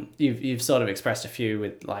 You've sort of expressed a few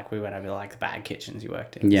with we went over the bad kitchens you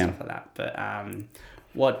worked in and stuff like that. But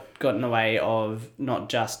what got in the way of not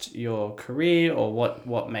just your career, or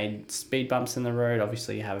what made speed bumps in the road?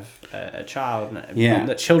 Obviously, you have a child. Not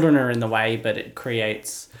that children are in the way, but it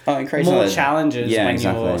creates more challenges when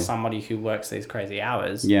you're somebody who works these crazy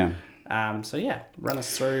hours. Yeah. Run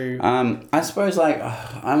us through. I suppose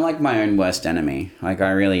I'm my own worst enemy. I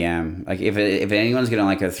really am. If anyone's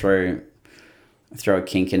gonna throw a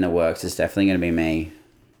kink in the works, it's definitely gonna be me.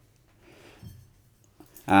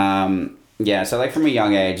 So from a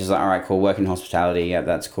young age, it's all right, cool, work in hospitality, yeah,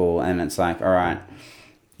 that's cool. And it's all right,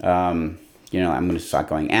 I'm going to start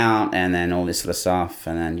going out and then all this sort of stuff.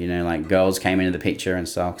 And then, girls came into the picture and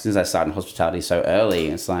stuff. Since I started hospitality so early,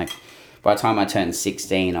 it's by the time I turned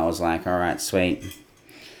 16, I was all right, sweet.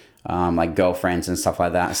 Girlfriends and stuff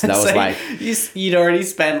like that. So that was you'd already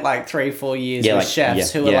spent 3-4 years with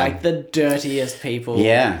chefs who were the dirtiest people.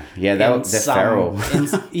 Yeah, they're feral.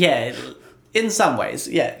 In some ways,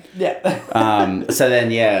 yeah. So then,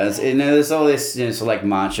 there's all this,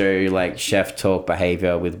 macho, chef talk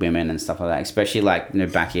behavior with women and stuff like that. Especially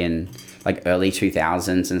back in like early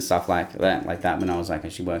 2000s and stuff like that when I was like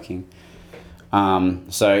actually working.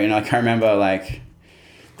 So, you know, I can remember like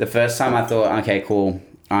the first time I thought, okay, cool,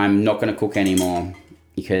 I'm not going to cook anymore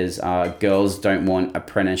because girls don't want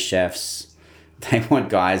apprentice chefs. They want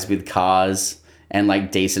guys with cars and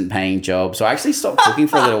like decent paying jobs. So I actually stopped cooking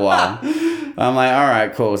for a little while. I'm like, all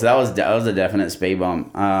right, cool. So that was a definite speed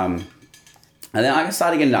bump. And then I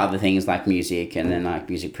started getting into other things like music and then like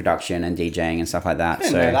music production and DJing and stuff like that. I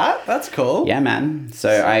didn't know that. That's cool. Yeah, man. So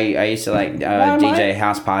I used to like DJ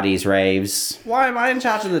house parties, raves. Why am I in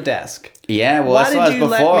charge of the desk? Yeah, well, that's what I was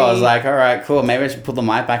before. I was like, all right, cool. Maybe I should pull the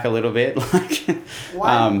mic back a little bit. Like,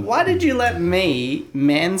 why did you let me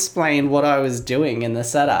mansplain what I was doing in the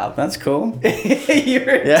setup? That's cool. You're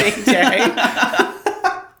a DJ.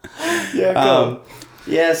 Yeah, cool.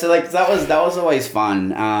 Yeah, so like that was always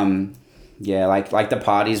fun. Yeah, like the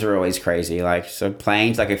parties were always crazy. Like, so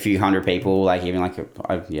playing to like a few hundred people, like even like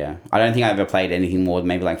I don't think I ever played anything more than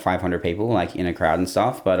maybe like 500 people, like in a crowd and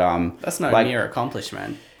stuff. But that's no like, mere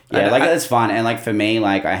accomplishment. Yeah, like that's fun. And like for me,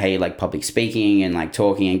 like I hate like public speaking and like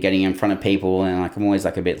talking and getting in front of people, and like I'm always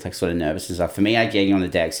like a bit like sort of nervous and stuff. For me, like getting on the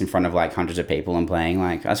decks in front of like hundreds of people and playing,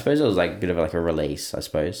 like I suppose it was like a bit of like a release, I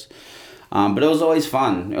suppose. But it was always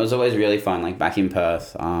fun. It was always really fun. Like back in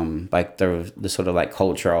Perth, like the sort of like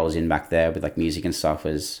culture I was in back there with like music and stuff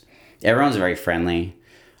was everyone's very friendly.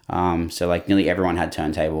 So like nearly everyone had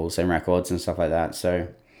turntables and records and stuff like that. So,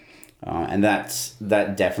 and that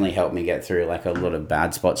definitely helped me get through like a lot of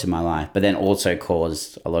bad spots in my life, but then also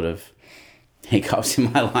caused a lot of hiccups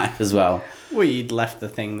in my life as well. Well, you'd left the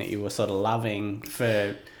thing that you were sort of loving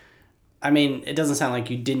for... I mean, it doesn't sound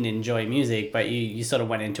like you didn't enjoy music, but you sort of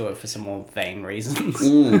went into it for some more vain reasons.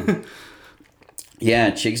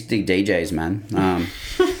 Yeah, chicks dig DJs, man.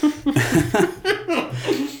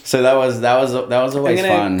 So that was always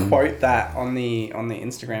fun. I'm gonna quote that on the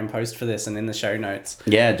Instagram post for this and in the show notes.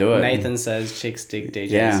 Yeah, do it. Nathan says chicks dig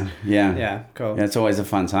DJs. Yeah, cool. Yeah, it's always a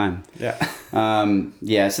fun time. Yeah.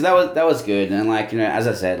 Yeah. So that was good, and like, you know, as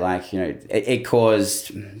I said, like, you know, it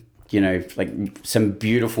caused, you know, like some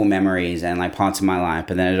beautiful memories and like parts of my life,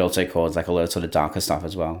 but then it also caused like a lot of sort of darker stuff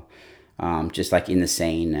as well, just like in the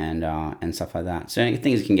scene and stuff like that. So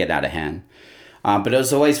things can get out of hand, but it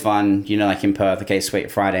was always fun, you know, like in Perth. Okay, sweet,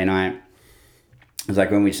 Friday night, it was like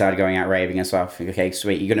when we started going out raving and stuff. Okay,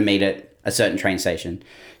 sweet, you're gonna meet at a certain train station.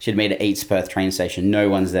 She'd meet at East Perth train station. No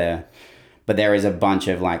one's there, but there is a bunch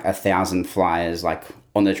of like 1,000 flyers like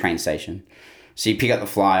on the train station. So you pick up the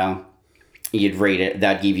flyer, you'd read it,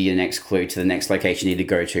 that'd give you the next clue to the next location you need to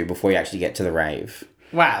go to before you actually get to the rave.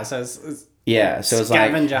 Wow, so it's yeah, so it's like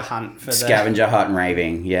scavenger hunt for scavenger hunt and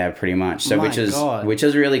raving, yeah, pretty much. So which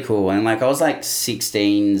is really cool. And like I was like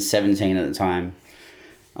 16, 17 at the time.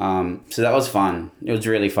 So that was fun. It was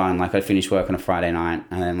really fun. Like I'd finish work on a Friday night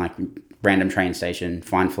and then like random train station,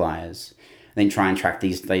 find flyers, and then try and track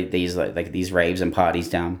these raves and parties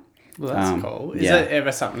down. Well, that's cool. Is it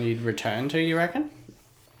ever something you'd return to, you reckon?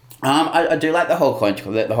 I do like the whole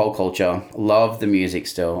culture. Love the music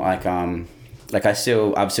still. I've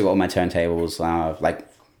still got all my turntables, like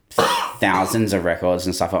thousands of records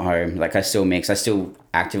and stuff at home. Like I still mix. I still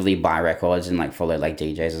actively buy records and like follow like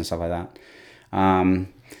DJs and stuff like that.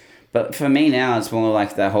 But for me now, it's more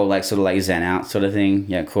like the whole like sort of like zen out sort of thing.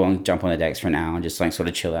 Yeah, cool. And jump on the decks for an hour and just like sort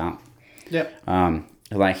of chill out. Yep.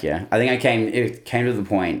 Like, yeah, I think it came to the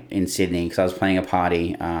point in Sydney because I was playing a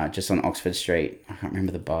party just on Oxford Street. I can't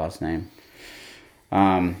remember the bar's name.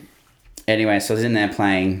 Anyway, so I was in there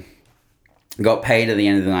playing, got paid at the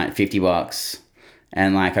end of the night $50,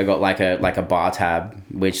 and like I got like a bar tab,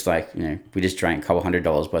 which like, you know, we just drank a couple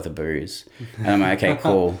 $100 worth of booze, and I'm like, okay,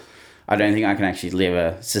 cool. I don't think I can actually live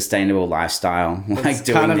a sustainable lifestyle like it's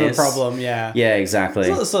doing kind of this. a problem, yeah. Yeah, exactly. It's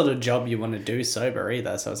not the sort of job you want to do sober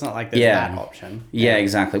either, so it's not like there's that option. Yeah,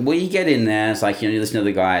 exactly. Well, you get in there, it's like, you know, you listen to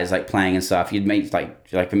the guys like playing and stuff. You'd meet like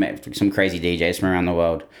some crazy DJs from around the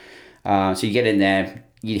world. So you get in there,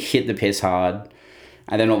 you hit the piss hard,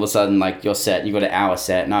 and then all of a sudden, like, you're set. You've got an hour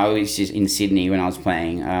set. And I was just in Sydney when I was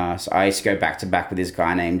playing. So I used to go back to back with this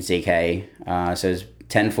guy named ZK. So it was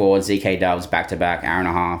 10-4, ZK dubs, back to back, hour and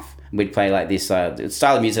a half. We'd play like this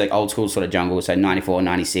style of music, like old school sort of jungle, so 94,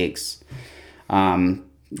 96.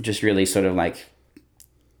 Just really sort of like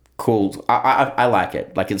cool. I like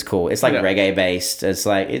it. Like, it's cool. It's like reggae based. It's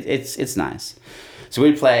like, it's nice. So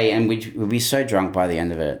we'd play and we'd be so drunk by the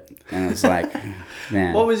end of it. And it's like,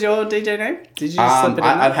 man. What was your DJ name? Did you just slip it in there?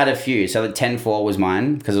 I've had a few. So the 10-4 was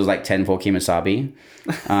mine because it was like 10-4 Kimasabi.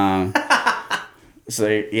 So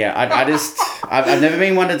yeah, I've never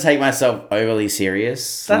been one to take myself overly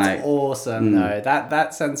serious. That's awesome though.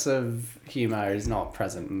 That sense of humor is not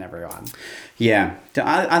present in everyone. Yeah.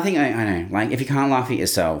 I think, I know, like, if you can't laugh at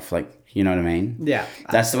yourself, like, you know what I mean? Yeah.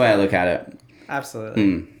 That's the way I look at it.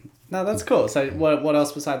 Absolutely. No, that's cool. So what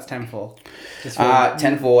else besides 10-4?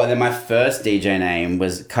 10-4, and then my first DJ name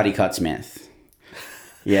was Cuddy Cut Smith.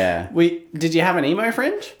 Yeah. Did you have an emo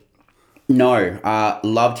fringe? No.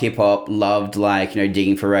 Loved hip hop, loved, like, you know,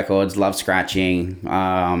 digging for records, loved scratching.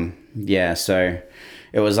 Yeah, so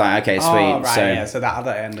it was like, okay, sweet. Oh, right, so, yeah. So the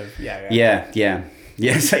other end of, yeah.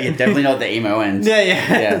 Yeah, so you're definitely not the emo end.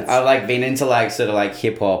 Yeah. I've, like, been into, like, sort of, like,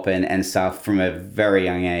 hip-hop and stuff from a very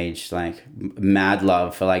young age. Like, mad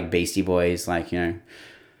love for, like, Beastie Boys. Like, you know,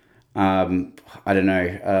 I don't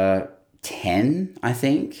know, 10, I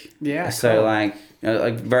think. Yeah, So, cool. like,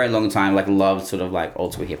 a very long time, like, loved sort of, like,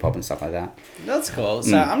 old school hip-hop and stuff like that. That's cool.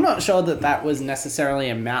 So I'm not sure that was necessarily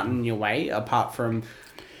a mountain in your way, apart from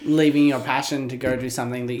leaving your passion to go do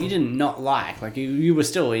something that you did not like. Like, you were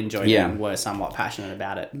still enjoying it and were somewhat passionate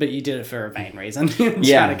about it, but you did it for a vain reason. Trying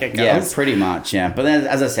to get girls. Pretty much, yeah. But then,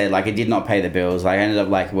 as I said, like, it did not pay the bills. Like, I ended up,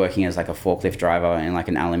 like, working as, like, a forklift driver in, like,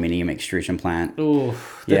 an aluminium extrusion plant. Ooh,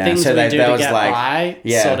 the things we do to get by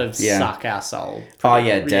sort of suck our soul. Oh,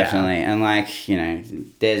 yeah, definitely. And, like, you know,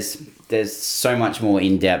 there's so much more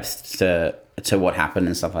in-depth to what happened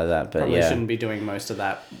and stuff like that. But, Probably shouldn't be doing most of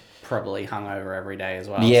that probably hungover every day as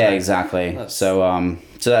well. Yeah, so exactly. So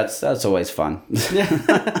that's always fun.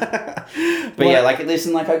 But yeah, like,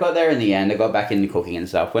 listen, like, I got there in the end. I got back into cooking and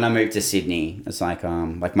stuff. When I moved to Sydney, it's like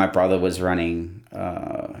my brother was running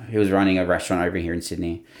he was running a restaurant over here in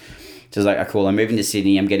Sydney. So it's like, cool, I'm moving to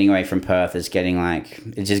Sydney, I'm getting away from Perth. It's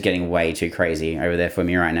just getting way too crazy over there for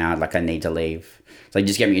me right now. Like, I need to leave. It's like,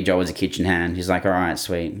 just get me a job as a kitchen hand. He's like, all right,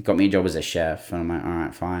 sweet. Got me a job as a chef. And I'm like, all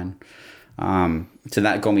right, fine. So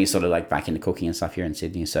that got me sort of, like, back into cooking and stuff here in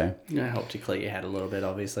Sydney. So it helped you clear your head a little bit,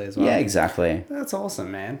 obviously, as well. Yeah, exactly. That's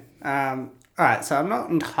awesome, man. All right, so I'm not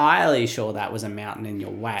entirely sure that was a mountain in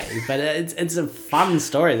your way, but it's a fun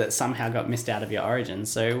story that somehow got missed out of your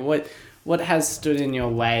origins. So what has stood in your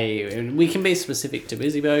way? And we can be specific to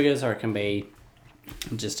Busy Burgers, or it can be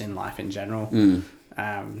just in life in general.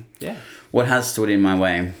 Yeah. What has stood in my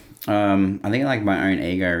way? I think, like, my own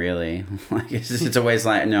ego, really. Like, it's always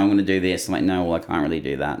like, no, I'm going to do this. I'm like, no, well, I can't really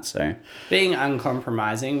do that. So being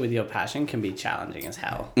uncompromising with your passion can be challenging as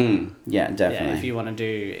hell. Yeah, definitely. Yeah, if you want to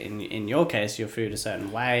do, in your case, your food a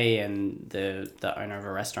certain way, and the owner of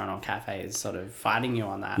a restaurant or cafe is sort of fighting you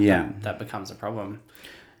on that, that becomes a problem.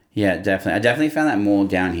 Yeah, definitely. I definitely found that more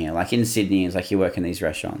down here. Like, in Sydney, it's like you work in these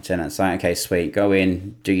restaurants and it's like, okay, sweet, go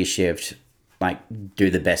in, do your shift, like, do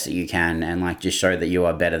the best that you can, and, like, just show that you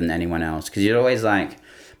are better than anyone else. Because you'd always, like,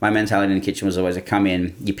 my mentality in the kitchen was always, like, come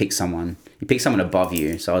in, you pick someone above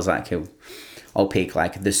you. So I was like, I'll pick,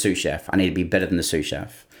 like, the sous chef. I need to be better than the sous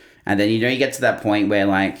chef. And then, you know, you get to that point where,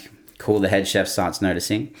 like, cool, the head chef starts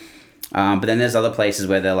noticing. But then there's other places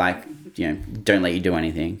where they're like, you know, don't let you do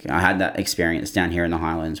anything. I had that experience down here in the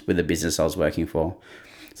Highlands with the business I was working for.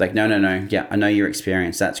 It's like, no. Yeah, I know your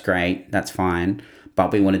experience. That's great. That's fine.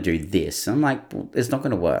 But we want to do this. And I'm like, well, it's not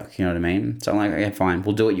going to work. You know what I mean? So I'm like, okay, fine.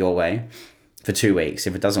 We'll do it your way for 2 weeks.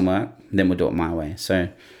 If it doesn't work, then we'll do it my way. So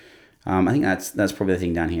I think that's probably the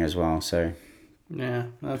thing down here as well. So yeah,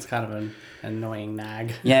 that's kind of an annoying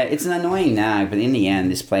nag. Yeah, it's an annoying nag. But in the end,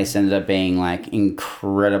 this place ended up being, like,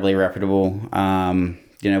 incredibly reputable.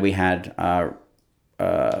 You know, we had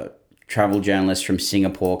travel journalists from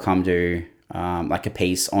Singapore come do like a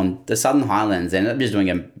piece on the Southern Highlands. They ended up just doing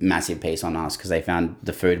a massive piece on us because they found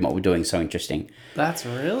the food and what we're doing so interesting. That's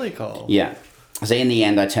really cool. Yeah. So in the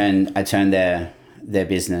end, I turned their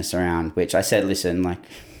business around, which I said, listen, like,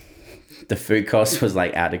 the food cost was,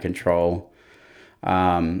 like, out of control.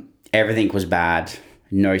 Everything was bad.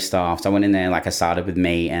 No staff. So I went in there, like, I started with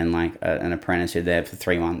me and, like, an apprentice who there for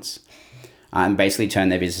 3 months. And basically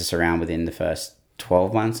turned their business around within the first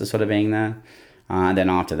 12 months of sort of being there. And then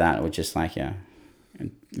after that, it was just like,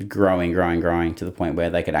 growing to the point where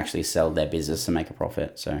they could actually sell their business and make a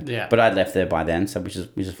profit. So, yeah. But I'd left there by then, so which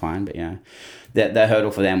is fine. But yeah, the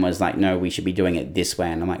hurdle for them was like, no, we should be doing it this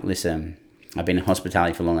way. And I'm like, listen, I've been in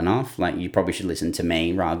hospitality for long enough. Like, you probably should listen to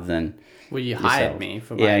me rather than. Well, you hired me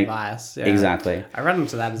for my advice. Yeah. Exactly. I run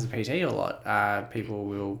into that as a PT a lot. People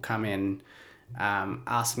will come in,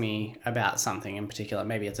 ask me about something in particular.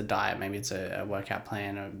 Maybe it's a diet, maybe it's a workout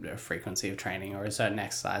plan, or a frequency of training, or a certain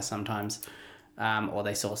exercise sometimes. Or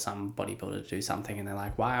they saw some bodybuilder do something and they're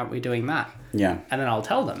like, why aren't we doing that? Yeah. And then I'll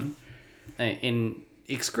tell them in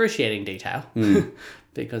excruciating detail,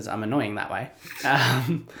 because I'm annoying that way,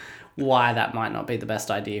 why that might not be the best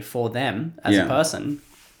idea for them as a person,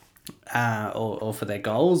 or for their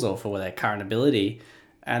goals, or for their current ability.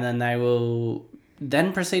 And then they will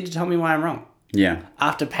then proceed to tell me why I'm wrong. Yeah.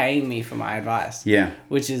 After paying me for my advice. Yeah.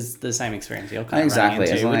 Which is the same experience you're kind of Exactly.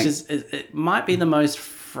 running into, It's which like- is, it might be the most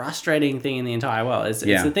frustrating thing in the entire world. It's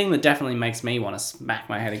the thing that definitely makes me want to smack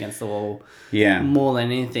my head against the wall Yeah. more than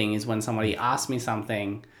anything, is when somebody asks me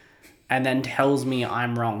something and then tells me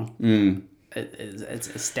I'm wrong. It's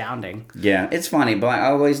astounding. Yeah, it's funny, but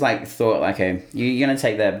I always like thought, like, okay, you're gonna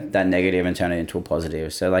take that negative and turn it into a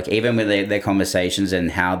positive. So like, even with their conversations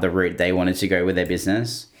and how the route they wanted to go with their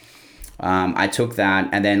business, I took that,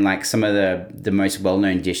 and then like some of the most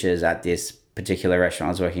well-known dishes at this particular restaurant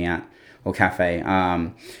I was working at, or cafe,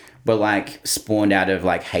 were like spawned out of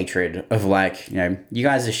like hatred of like, you know, you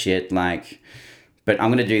guys are shit, like, but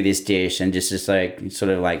I'm gonna do this dish and just like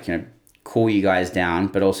sort of like, you know, cool you guys down,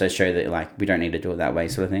 but also show that like we don't need to do it that way,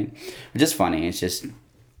 sort of thing. Which is funny. It's just,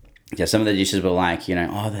 yeah, some of the dishes were like, you know,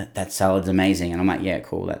 oh, that salad's amazing, and I'm like, yeah,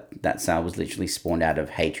 cool. That salad was literally spawned out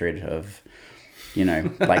of hatred of, you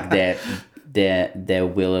know, like their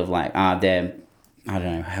will of like their, I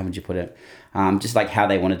don't know, how would you put it, just like how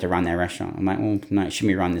they wanted to run their restaurant. I'm like, well, no, it shouldn't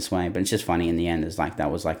be run this way. But it's just funny in the end. It's like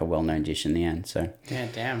that was like a well-known dish in the end. So Yeah,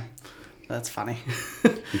 damn. That's funny.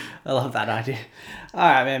 I love that idea. All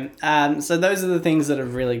right, man. So those are the things that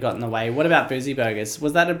have really got in the way. What about Boozy Burgers?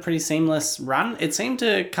 Was that a pretty seamless run? It seemed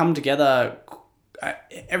to come together.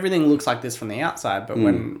 Everything looks like this from the outside, but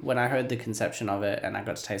when I heard the conception of it and I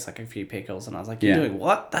got to taste like a few pickles, and I was like, you're doing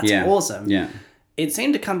what? That's awesome. Yeah. It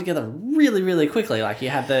seemed to come together really, really quickly. Like you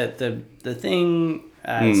had the thing,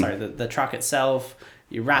 the truck itself,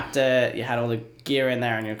 you wrapped it, you had all the gear in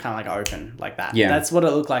there, and you're kind of like open like that. Yeah. That's what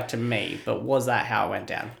it looked like to me, but was that how it went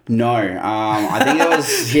down? No, I think it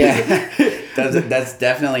was, yeah, that's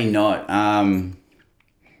definitely not.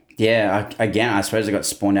 Again, I suppose I got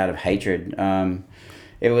spawned out of hatred.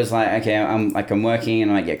 It was like, okay, I'm working,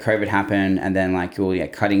 and like, yeah, COVID happened, and then like, well, yeah,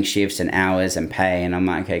 cutting shifts and hours and pay, and I'm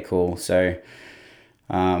like, okay, cool. So,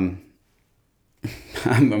 I'm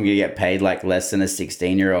gonna get paid like less than a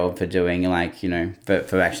 16-year-old for doing like, you know,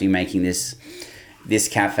 for actually making this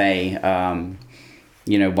cafe,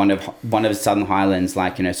 you know, one of Southern Highlands,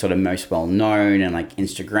 like, you know, sort of most well known and like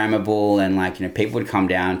Instagrammable, and like, you know, people would come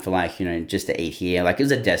down for like, you know, just to eat here. Like, it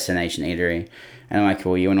was a destination eatery, and I'm like,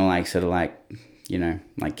 well, you want to like sort of like, you know,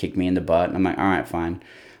 like kick me in the butt? And I'm like, all right, fine.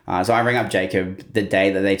 So I ring up Jacob the day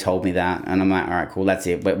that they told me that, and I'm like, all right, cool, that's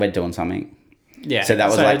it. We're doing something. Yeah. So that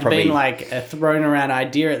was like it'd probably been like a thrown around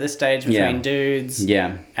idea at this stage between dudes.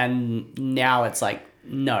 Yeah. And now it's like,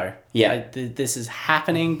 no. Yeah. Like, this is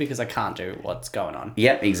happening because I can't do what's going on.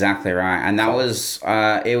 Yep, exactly right. And that was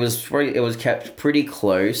it was kept pretty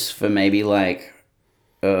close for maybe like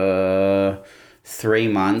 3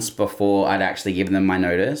 months before I'd actually given them my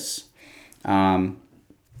notice. And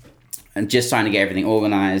just trying to get everything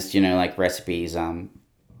organized, you know, like recipes,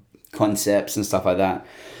 concepts and stuff like that.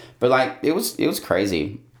 But like it was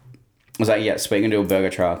crazy. I was like, yeah, so we're gonna do a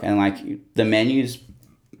burger truck, and like the menu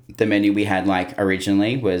we had like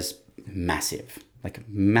originally was massive. Like it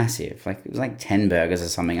was like 10 burgers or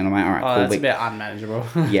something, and I'm like, all right, cool. That's a bit unmanageable.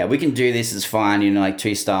 Yeah, we can do this, it's fine, you know, like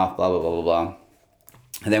 2 staff, blah blah blah blah blah.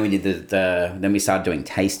 And then we did then we started doing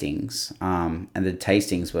tastings, and the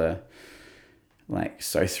tastings were like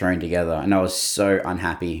so thrown together, and I was so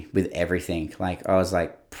unhappy with everything. Like, I was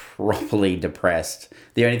like properly depressed.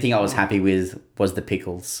 The only thing I was happy with was the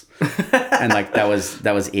pickles, and like that was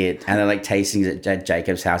it. And then like tastings at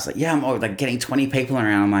Jacob's house, like, yeah, I'm like getting 20 people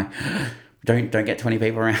around. I'm like, don't get 20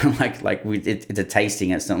 people around. like it's a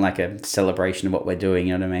tasting. It's not like a celebration of what we're doing.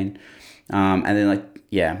 You know what I mean? And then like,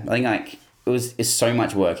 yeah, I think like it's so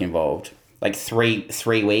much work involved. Like three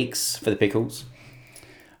weeks for the pickles.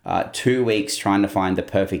 2 weeks trying to find the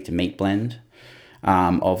perfect meat blend,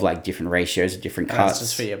 of like different ratios of different cuts. That's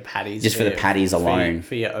just for your patties. Just for the patties alone.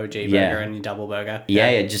 For your OG burger and your double burger.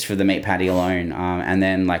 Yeah, just for the meat patty alone. And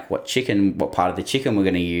then like what part of the chicken we're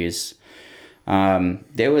going to use.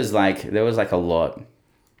 There was like a lot.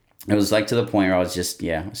 It was like to the point where I was just,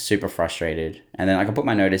 super frustrated. And then I could put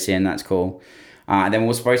my notice in, that's cool. And then we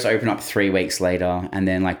were supposed to open up 3 weeks later, and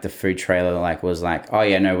then like the food trailer like was like, oh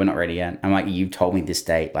yeah, no, we're not ready yet. I'm like, you told me this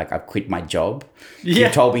date, like I've quit my job. Yeah.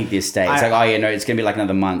 You told me this date. It's like, oh yeah, no, it's gonna be like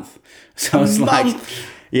another month. So I was like,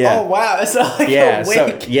 yeah. Oh wow, it's like a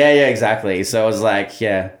week. So, yeah, exactly. So I was like,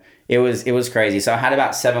 yeah, it was crazy. So I had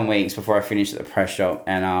about 7 weeks before I finished at the press shop,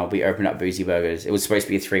 and we opened up Boozy Burgers. It was supposed to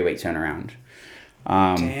be a 3-week turnaround.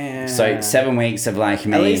 Damn. So 7 weeks of like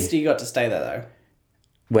me. At least you got to stay there though.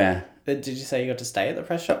 Where? Did you say you got to stay at the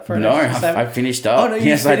press shop for an No, extra 7? I finished up. Oh no, you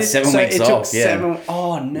yes, finished. I had 7 weeks it took off. Yeah. 7.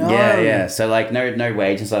 Oh no. Yeah. So like no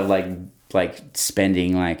wage and stuff, like like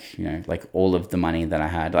spending like, you know, like all of the money that I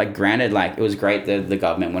had. Like granted, like it was great that the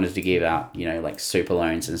government wanted to give out, you know, like super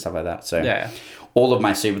loans and stuff like that. So Yeah. all of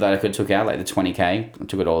my super that I could took out, like the 20K, I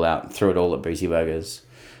took it all out, threw it all at Boozy Burgers.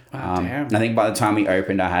 Damn. And I think by the time we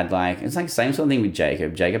opened, I had like, it's like the same sort of thing with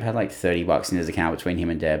Jacob. Jacob had like $30 in his account between him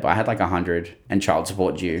and Deb, but I had like 100 and child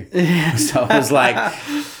support due. So I was like,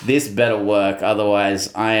 this better work.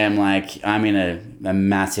 Otherwise I'm in a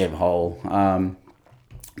massive hole.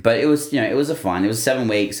 But it was, you know, it was 7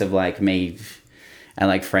 weeks of like me and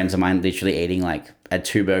like friends of mine literally eating like at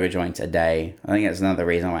 2 burger joints a day. I think that's another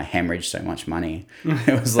reason why I hemorrhaged so much money.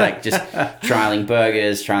 It was like just trialing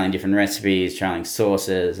burgers, trialing different recipes, trialing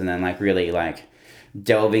sauces, and then like really like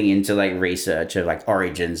delving into like research of like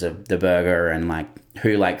origins of the burger and like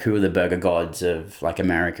who are the burger gods of like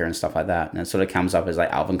America and stuff like that. And it sort of comes up as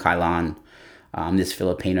like Alvin Kailan, this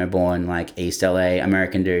Filipino born like East LA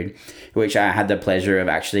American dude, which I had the pleasure of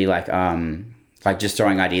actually like just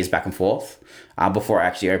throwing ideas back and forth before I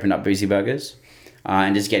actually opened up Boozy Burgers.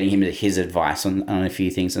 And just getting his advice on a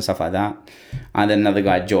few things and stuff like that. And then another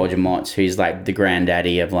guy, George Motts, who's like the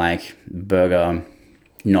granddaddy of like burger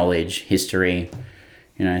knowledge, history,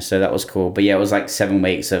 you know, so that was cool. But yeah, it was like 7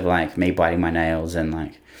 weeks of like me biting my nails and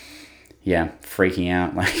like, yeah, freaking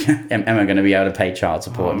out. Like, am I going to be able to pay child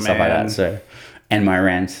support and stuff like that? So, and my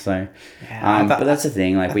rent. So, Yeah, but that's the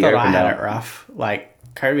thing. Like, we I opened had up. it rough. Like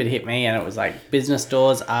COVID hit me, and it was like business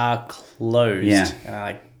doors are closed. Yeah. And I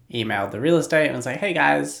like emailed the real estate and was like, "Hey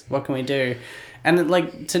guys, what can we do?" And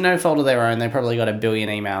like to no fault of their own, they probably got a billion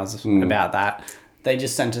emails about that. They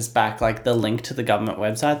just sent us back like the link to the government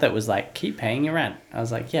website that was like, "Keep paying your rent." I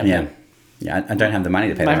was like, "Yeah, Yeah. but Yeah, I don't have the money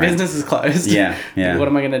to pay my the rent. business is closed. Yeah, yeah. What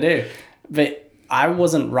am I gonna do?" But I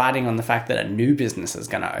wasn't riding on the fact that a new business is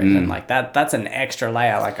going to open. Like that's an extra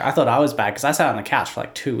layer. Like I thought I was bad because I sat on the couch for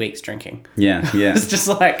like 2 weeks drinking. Yeah, yeah. It's just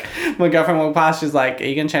like my girlfriend walked past. She's like, "Are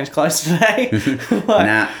you going to change clothes today?" Like,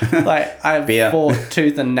 Nah. like I Beer. fought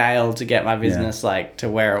tooth and nail to get my business like to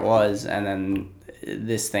where it was. And then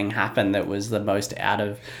this thing happened that was the most out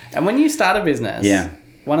of... And when you start a business... Yeah.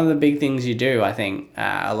 One of the big things you do, I think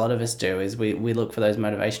a lot of us do, is we look for those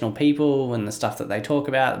motivational people and the stuff that they talk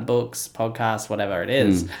about, books, podcasts, whatever it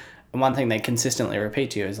is. And one thing they consistently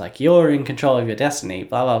repeat to you is like, "You're in control of your destiny,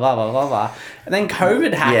 blah, blah, blah, blah, blah, blah." And then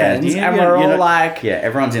COVID happens and we're all like, yeah,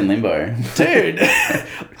 everyone's in limbo. "Dude,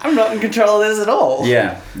 I'm not in control of this at all."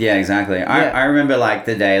 Yeah, exactly. I remember like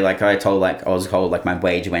the day like I was told like my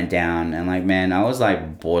wage went down and like, man, I was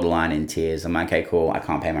like borderline in tears. I'm like, okay, cool. I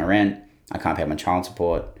can't pay my rent. I can't pay my child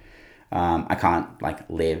support. I can't like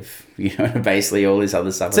live, you know, basically all this other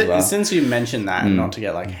stuff as well. Since you mentioned that, and not to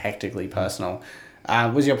get like hectically personal,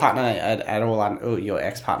 was your partner at all, your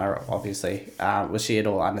ex-partner obviously, was she at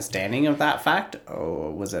all understanding of that fact,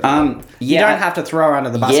 or was it, you don't have to throw her under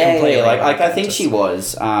the bus completely. Yeah, like I think she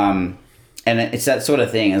was, and it's that sort of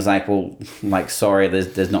thing. It's like, well, like, sorry,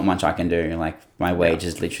 there's not much I can do. Like, my wage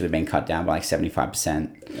has literally been cut down by like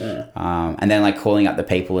 75%. Yeah. And then like calling up the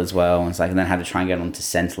people as well. And it's like, and then had to try and get onto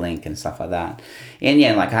Centrelink and stuff like that. And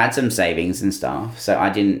yeah, like I had some savings and stuff. So I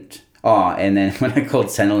didn't, and then when I called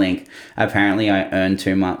Centrelink, apparently I earned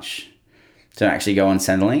too much to actually go on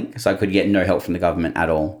Centrelink. So I could get no help from the government at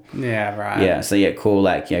all. Yeah, right. Yeah, so yeah, cool.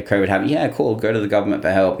 Like, yeah, COVID happened. Yeah, cool. Go to the government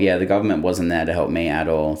for help. Yeah, the government wasn't there to help me at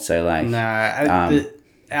all. So like, No,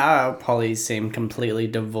 our polys seem completely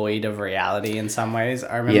devoid of reality in some ways.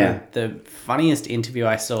 I remember the funniest interview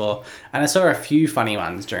I saw, and I saw a few funny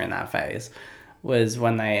ones during that phase, was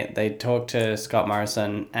when they talked to Scott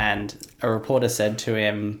Morrison and a reporter said to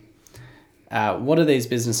him, "What are these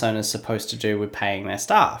business owners supposed to do with paying their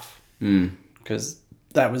staff?" Because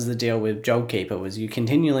that was the deal with JobKeeper, was you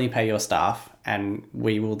continually pay your staff and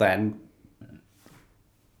we will then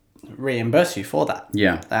reimburse you for that.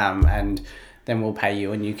 Yeah. And then we'll pay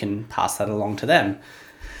you and you can pass that along to them.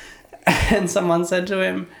 And someone said to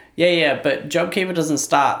him, yeah, but JobKeeper doesn't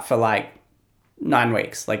start for like 9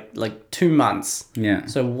 weeks, like 2 months. Yeah.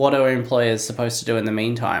 So what are employers supposed to do in the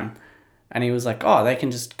meantime? And he was like, they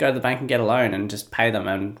can just go to the bank and get a loan and just pay them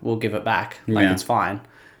and we'll give it back. Like, it's fine.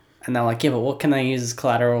 And they're like, yeah, but what can they use as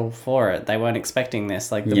collateral for it? They weren't expecting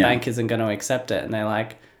this. Like, the bank isn't going to accept it. And they're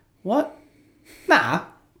like, what? Nah,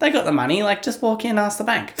 they got the money. Like, just walk in and ask the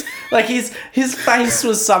bank. Like, his face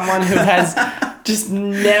was someone who has just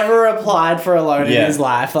never applied for a loan in his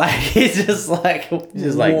life. Like, he's just like,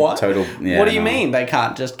 what? Total. Yeah, what do you mean they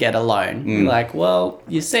can't just get a loan? Like, well,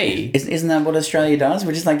 you see. Isn't that what Australia does?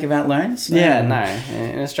 We just like give out loans? Yeah, no.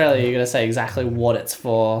 In Australia, you got to say exactly what it's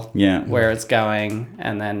for, Yeah. where it's going,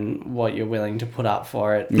 and then what you're willing to put up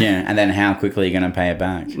for it. Yeah, and then how quickly you're going to pay it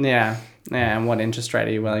back. Yeah. Yeah, and what interest rate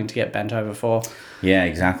are you willing to get bent over for? Yeah,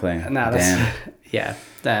 exactly. No, that's yeah.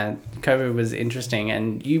 COVID was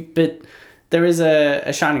interesting, but there is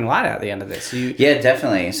a shining light at the end of this. Yeah,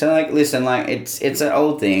 definitely. So like, listen, like it's an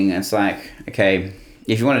old thing. It's like, okay,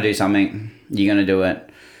 if you want to do something, you're gonna do it,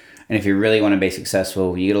 and if you really want to be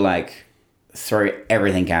successful, you gotta like throw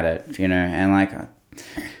everything at it, you know, and like.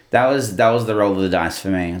 That was the roll of the dice for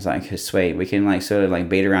me. It's like, sweet, we can like sort of like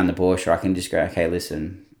beat around the bush, or I can just go, okay,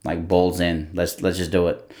 listen, like balls in, let's just do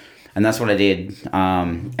it, and that's what I did.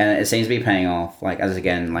 And it seems to be paying off. Like as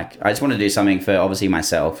again, like I just want to do something for obviously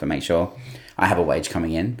myself and make sure I have a wage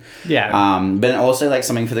coming in. Yeah. But also like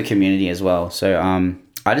something for the community as well. So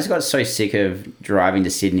I just got so sick of driving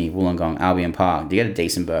to Sydney, Wollongong, Albion Park to get a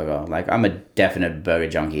decent burger. Like I'm a definite burger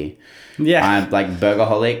junkie. Yeah. I'm like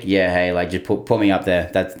burgerholic. Yeah, hey, like just put me up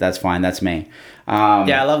there. That's fine. That's me.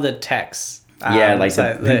 Yeah, I love the text. Yeah, like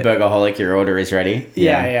so the burgerholic, your order is ready.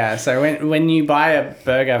 Yeah. So when you buy a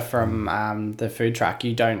burger from the food truck,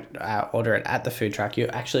 you don't order it at the food truck. You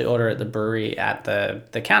actually order at the brewery at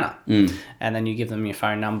the counter. And then you give them your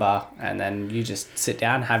phone number, and then you just sit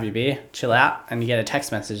down, have your beer, chill out, and you get a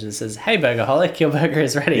text message that says, "Hey, burgerholic, your burger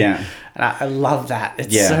is ready." Yeah. And I love that.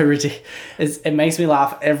 It's so ridiculous. It makes me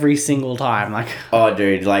laugh every single time. Like, oh,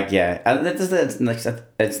 dude, like, yeah.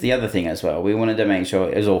 It's the other thing as well. We wanted to make sure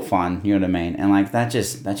it was all fun, you know what I mean? And like that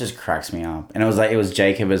just cracks me up. And it was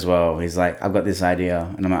Jacob as well. He's like, I've got this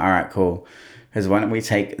idea, and I'm like, all right, cool. Because why don't we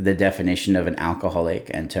take the definition of an alcoholic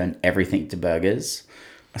and turn everything to burgers?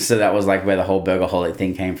 So that was like where the whole burgerholic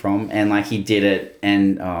thing came from. And like he did it,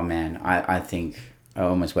 and oh man, I think I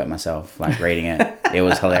almost wet myself like reading it. It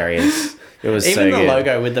was hilarious. It was even so the good.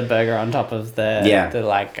 logo with the burger on top of the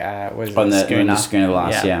like was on the schooner. schooner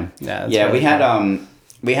glass. Yeah. Really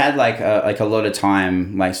We had like a lot of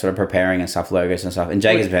time, like sort of preparing and stuff, logos and stuff. And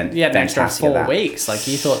Jake has been an extra fantastic at 4 that. weeks. Like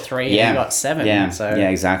you thought 3, and you got 7. Yeah, So yeah,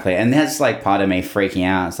 exactly. And that's like part of me freaking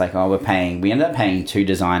out. It's like, oh, we ended up paying 2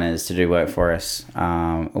 designers to do work for us.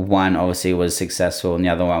 One obviously was successful, and the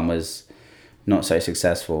other one was not so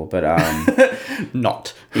successful. But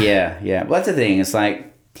not. Yeah. Well, that's the thing. It's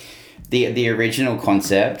like the original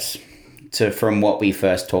concept from what we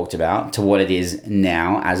first talked about to what it is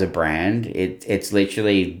now as a brand, it's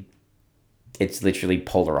literally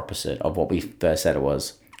polar opposite of what we first said it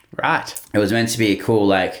was. Right. It was meant to be a cool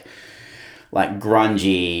like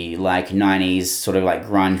grungy, like 90s sort of like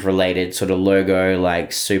grunge related sort of logo,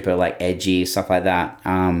 like super like edgy stuff like that.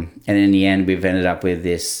 And in the end, we've ended up with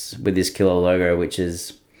this killer logo, which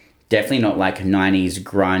is definitely not like 90s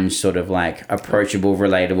grunge sort of like approachable,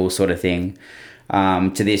 relatable sort of thing.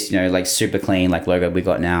 To this, like super clean like logo we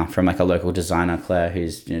got now from like a local designer, Claire,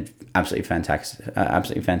 who's absolutely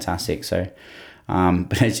fantastic. So,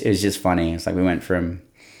 but it's just funny. It's like we went from,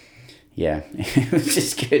 it was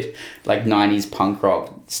just good, like 90s punk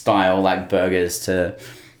rock style like burgers to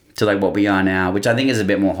like what we are now, which I think is a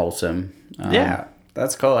bit more wholesome. Yeah.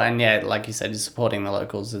 That's cool. And yeah, like you said, you're supporting the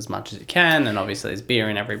locals as much as you can. And obviously there's beer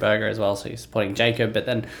in every burger as well. So you're supporting Jacob, but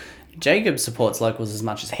then Jacob supports locals as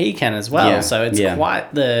much as he can as well. Yeah. So it's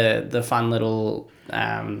quite the fun little,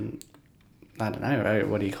 I don't know,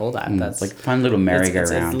 what do you call that? That's like fun little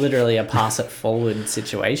merry-go-round. It's literally a pass it forward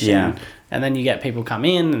situation. Yeah. And then you get people come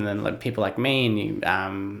in, and then like people like me and you,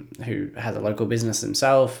 who has a local business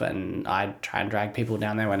himself, and I try and drag people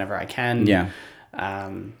down there whenever I can. Yeah.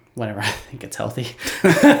 Whenever I think it's healthy.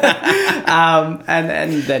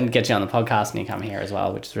 And then get you on the podcast, and you come here as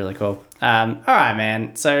well, which is really cool. All right,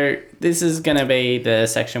 man. So this is going to be the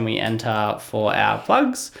section we enter for our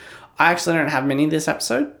plugs. I actually don't have many this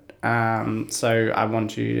episode. So I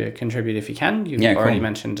want you to contribute if you can. You've already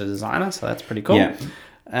mentioned a designer, so that's pretty cool. Yeah.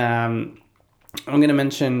 I'm going to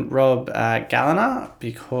mention Rob Galliner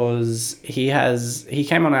because he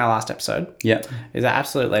came on our last episode. Yeah. He's an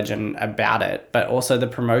absolute legend about it, but also the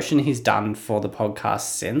promotion he's done for the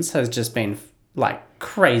podcast since has just been like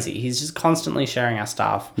crazy. He's just constantly sharing our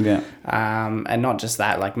stuff. Yeah. And not just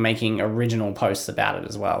that, like making original posts about it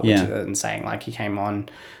as well, which is insane. Like he came on,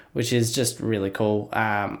 which is just really cool.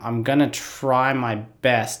 I'm going to try my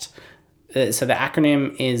best. So the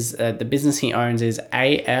acronym is, the business he owns is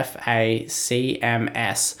AFACMS.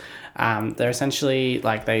 They're essentially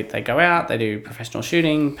like they go out, they do professional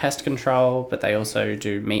shooting, pest control, but they also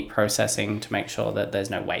do meat processing to make sure that there's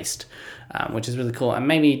no waste, which is really cool. And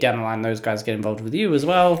maybe down the line, those guys get involved with you as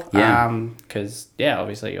well. Yeah. Because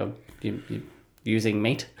obviously you're using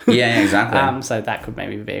meat. Yeah, exactly. So that could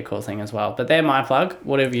maybe be a cool thing as well. But they're my plug.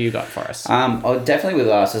 What have you got for us? Definitely with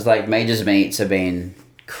us, it's like Majors Meats have been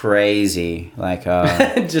crazy. Like,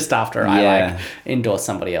 just after I like endorse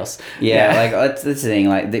somebody else. Yeah, like that's the thing.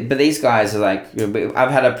 Like, but these guys are like,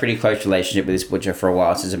 I've had a pretty close relationship with this butcher for a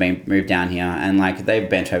while since I've been moved down here, and like they've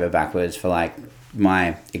bent over backwards for like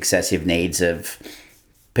my excessive needs of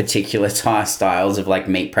particular styles of like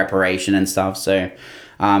meat preparation and stuff. So,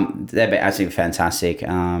 they're absolutely fantastic.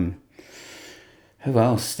 Who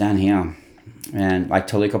else down here? And like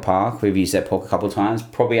Toluca Park, we've used their pork a couple of times.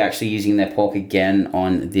 Probably actually using their pork again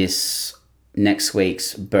on this next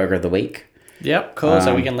week's Burger of the Week. Yep, cool.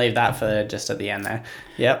 So we can leave that for just at the end there.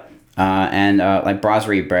 Yep. And like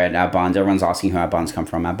Brasserie Bread, our buns. Everyone's asking who our buns come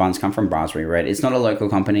from. Our buns come from Brasserie Bread. It's not a local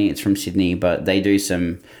company. It's from Sydney, but they do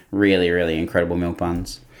some really, really incredible milk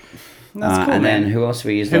buns. That's cool, and man. then who else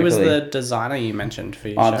we use Who locally? was the designer you mentioned for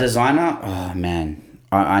your show? Designer? Oh, man.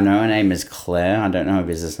 I know her name is Claire. I don't know her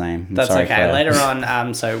business name. That's sorry, okay. Claire. Later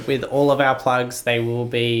on, so with all of our plugs, they will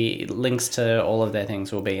be links to all of their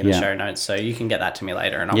things will be in the show notes. So you can get that to me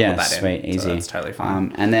later, and I'll put that sweet, in. easy. So that's totally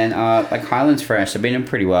fine. And then like Highlands Fresh, they've been doing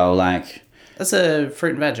pretty well. Like that's a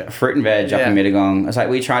fruit and veg. Fruit and veg up in Mittagong. It's like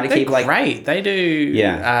we try to keep like great. They do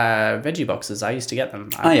veggie boxes. I used to get them.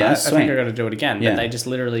 I think I got to do it again. But they just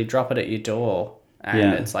literally drop it at your door,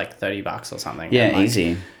 and it's like $30 or something. Yeah, and like,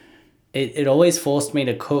 easy. It always forced me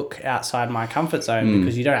to cook outside my comfort zone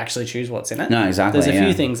because you don't actually choose what's in it. No, exactly. There's a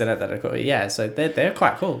few things in it that are cool. Yeah, so they're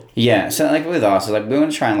quite cool. Yeah, so like with us, like we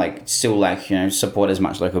want to try and like still like support as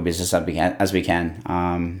much local business as we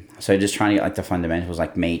can. So just trying to get like the fundamentals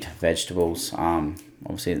like meat, vegetables.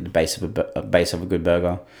 Obviously the base of a good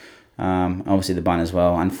burger. Obviously the bun as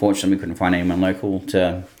well. Unfortunately, we couldn't find anyone local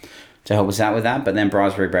to help us out with that. But then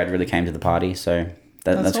Brasserie Bread really came to the party, so.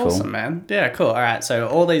 That's cool. Awesome, man. Yeah, cool. All right, so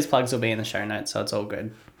all these plugs will be in the show notes, so it's all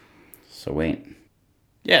good. Sweet.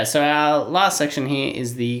 Yeah, so our last section here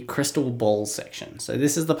is the crystal ball section. So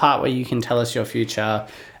this is the part where you can tell us your future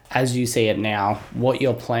as you see it now, what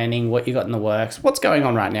you're planning, what you got in the works, what's going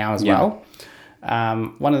on right now as well.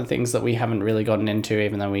 One of the things that we haven't really gotten into,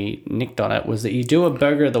 even though we nicked on it, was that you do a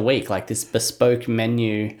burger of the week, like this bespoke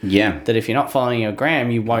menu. Yeah. That if you're not following your gram,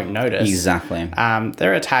 you won't notice. Exactly.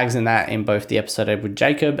 There are tags in that in both the episode with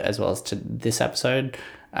Jacob as well as to this episode.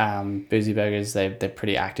 Boozy Burgers, they're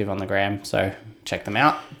pretty active on the gram, so check them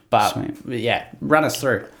out. But yeah, run us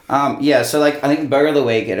through. So like I think Burger of the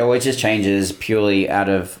Week, it always just changes purely out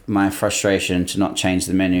of my frustration to not change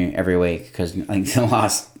the menu every week, because I think the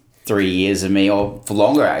last 3 years of me, or for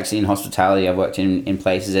longer actually, in hospitality, I've worked in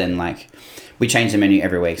places and like we change the menu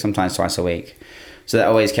every week, sometimes twice a week. So that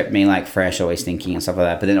always kept me like fresh, always thinking and stuff like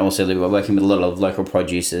that. But then also we're working with a lot of local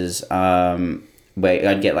producers, where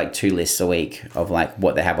I'd get like 2 lists a week of like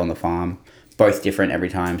what they have on the farm, both different every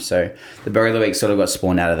time. So the Burger of the Week sort of got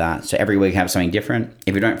spawned out of that. So every week have something different.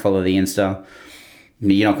 If you don't follow the Insta,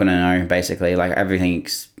 you're not going to know, basically. Like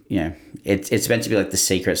everything's, it's meant to be like the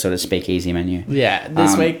secret sort of speakeasy menu. Yeah,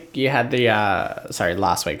 this week you had the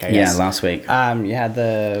last week, I guess. Yeah, last week. You had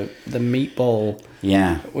the meatball.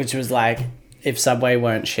 Yeah. Which was like if Subway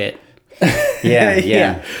weren't shit.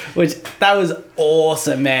 Yeah. Which that was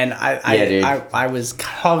awesome, man. I dude. was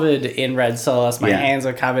covered in red sauce. My hands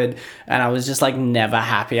were covered, and I was just like never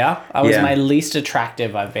happier. I was my least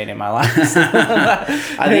attractive I've been in my life. I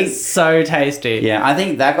think it's so tasty. Yeah, I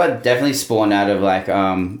think that got definitely spawned out of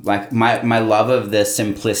like my love of the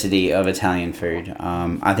simplicity of Italian food.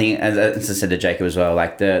 I think as I said to Jacob as well,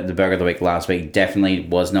 like the Burger of the Week last week definitely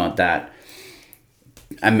was not that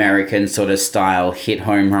American sort of style hit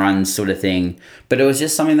home runs sort of thing, but it was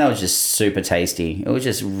just something that was just super tasty. It was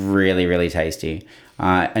just really, really tasty.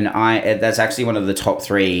 And that's actually one of the top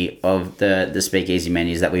 3 of the speakeasy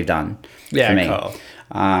menus that we've done for me. Cool.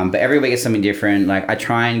 But every week it's something different. Like I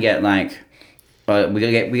try and get like we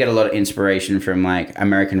get a lot of inspiration from like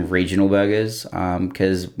American regional burgers.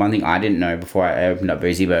 Because one thing I didn't know before I opened up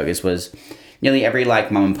Boozy Burgers was nearly every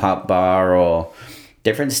like mom and pop bar or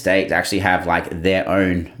different states actually have like their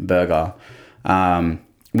own burger,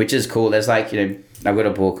 which is cool. There's like, I've got a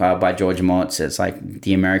book by George Motz. It's like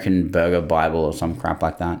the American Burger Bible or some crap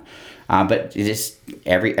like that. But just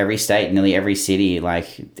every state, nearly every city, like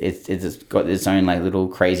it's got its own like little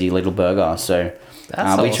crazy little burger. So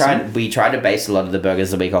that's awesome. we tried to base a lot of the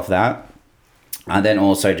burgers of the week off that. And then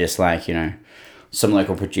also just like, some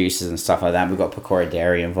local producers and stuff like that. We've got Pecora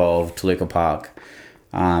Dairy involved, Toluca Park.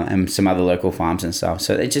 And some other local farms and stuff.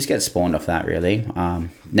 So it just gets spawned off that, really.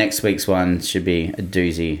 Next week's one should be a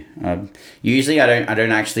doozy. Usually I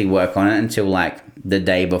don't actually work on it until like the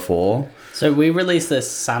day before. So we release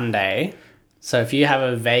this Sunday. So if you have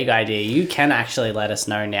a vague idea, you can actually let us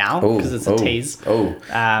know now because it's a tease. All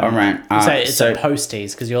right. So it's a post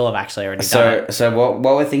tease because you'll have actually already done it. So what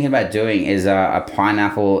we're thinking about doing is a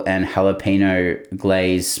pineapple and jalapeno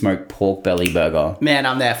glazed smoked pork belly burger. Man,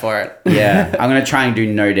 I'm there for it. Yeah, I'm gonna try and do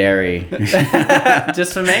no dairy.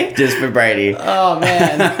 Just for me? Just for Brady. Oh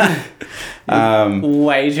man.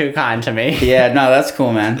 Way too kind to me. Yeah, no, that's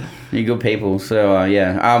cool, man. You're good people. So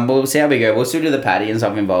we'll see how we go. We'll still do the patty and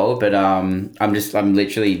stuff involved, but I'm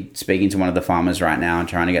literally speaking to one of the farmers right now and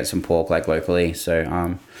trying to get some pork like locally.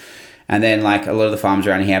 So and then like a lot of the farms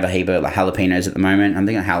around here have a heap of like jalapenos at the moment. I'm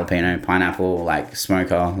thinking jalapeno, pineapple, like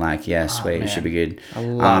smoker, like sweet, man. It should be good. I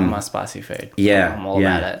love my spicy food. Yeah, I'm all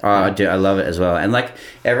about it. Oh, I do. I love it as well. And like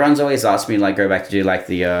everyone's always asked me like go back to do like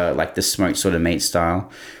the smoked sort of meat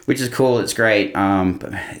style, which is cool. It's great.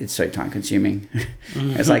 But it's so time consuming.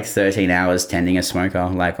 It's like 13 hours tending a smoker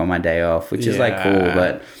like on my day off, which is like cool,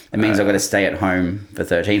 but it means I've got to stay at home for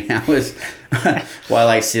 13 hours while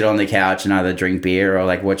I sit on the couch and either drink beer or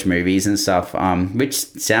like watch movies and stuff. Which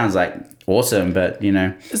sounds like awesome, but you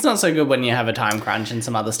know, it's not so good when you have a time crunch and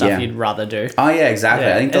some other stuff you'd rather do. Oh yeah, exactly.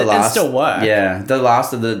 Yeah. I think the last still work. Yeah, the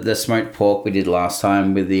last of the smoked pork we did last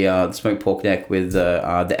time with the smoked pork neck with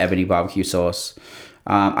the ebony barbecue sauce.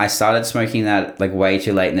 I started smoking that like way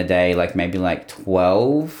too late in the day, like maybe like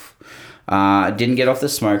 12. I didn't get off the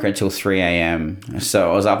smoker until 3 a.m.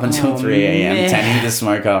 So I was up until 3 a.m. tending the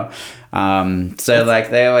smoker. So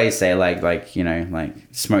like they always say like you know like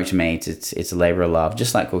smoked meat, it's a labor of love,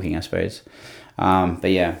 just like cooking, I suppose.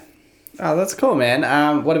 But yeah. Oh, that's cool,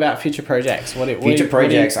 man. What about future projects? Future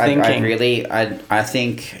projects, what are you thinking? I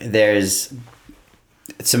think there's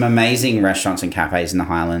some amazing restaurants and cafes in the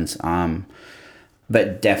Highlands,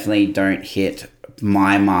 but definitely don't hit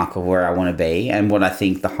my mark of where I want to be and what I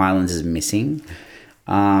think the Highlands is missing.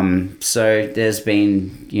 So there's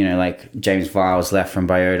been, you know, like James Viles left from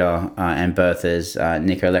Biota and Bertha's,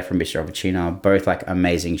 Nico left from Bistro Officina, both like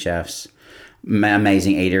amazing chefs,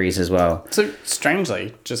 amazing eateries as well. So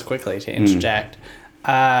strangely, just quickly to interject,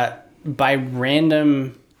 by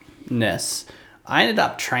randomness, I ended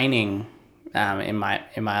up training in my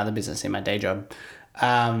other business, in my day job,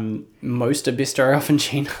 most of Bistro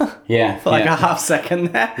Officina. For like a half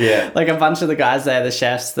second there. Yeah. Like a bunch of the guys there, the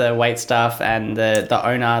chefs, the wait staff, and the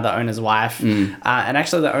owner's wife, and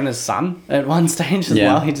actually the owner's son at one stage as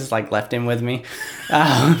well. He just like left him with me.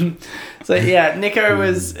 So yeah, Nico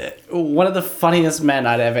was one of the funniest men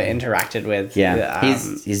I'd ever interacted with. Yeah,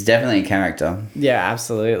 he's definitely a character. Yeah,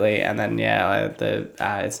 absolutely. And then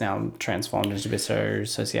it's now transformed into Bistro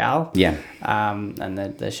Social. Yeah. And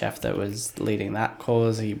the chef that was leading that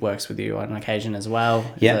cause, he works with you on occasion as well.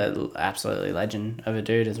 Yeah. He's an absolutely legend of a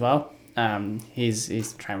dude as well.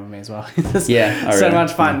 He's trained with me as well. So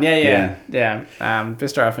much fun. Yeah.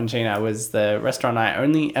 Bistro Officina was the restaurant I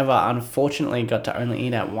only ever unfortunately got to only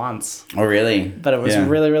eat at once. Oh really? But it was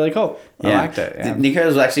really, really cool. I liked it. Yeah. Nico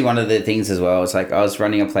was actually one of the things as well. It's like I was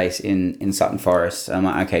running a place in Sutton Forest. I'm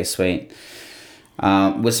like, okay, sweet.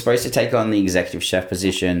 Was supposed to take on the executive chef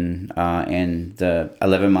position in the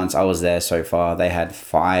 11 months I was there so far. They had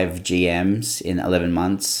 5 GMs in 11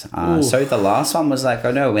 months. So the last one was like,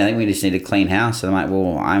 oh no, I think we just need a clean house. And I'm like,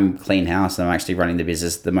 well, I'm clean house and I'm actually running the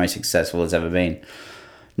business the most successful it's ever been.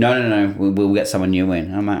 No, we'll get someone new in.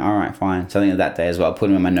 And I'm like, all right, fine. So I think that day as well, I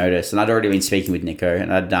put him in my notice. And I'd already been speaking with Nico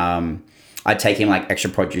and I'd take him like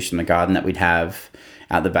extra produce from the garden that we'd have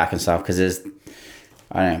out the back and stuff because there's,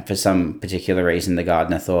 I don't know, for some particular reason, the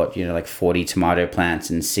gardener thought, you know, like 40 tomato plants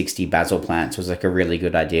and 60 basil plants was like a really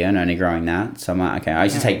good idea and only growing that. So I'm like, okay, I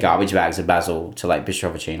used to take garbage bags of basil to like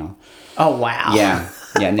Bistro Officina. Oh, wow. Yeah.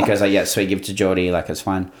 Nico's like, yeah, sweet, give it to Geordie, like it's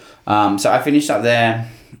fine. So I finished up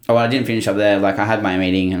there. Oh, well, I didn't finish up there. Like I had my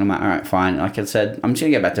meeting and I'm like, all right, fine. Like I said, I'm just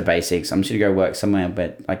going to get back to basics. I'm just going to go work somewhere,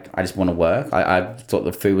 but like I just want to work. I thought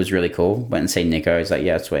the food was really cool. Went and seen Nico. He's like,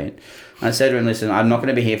 yeah, sweet. And I said to him, listen, I'm not going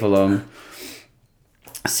to be here for long.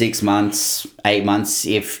 6 months, 8 months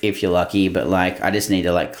if you're lucky, but like I just need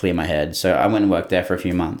to like clear my head. So I went and worked there for a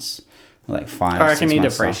few months, like 5. I reckon you'd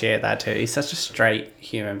appreciate that too. He's such a straight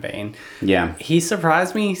human being. Yeah, he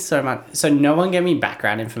surprised me so much. So no one gave me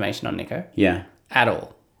background information on Nico. Yeah, at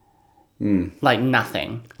all. Like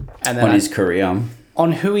nothing. And then on his career,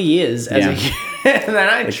 on who he is as a and then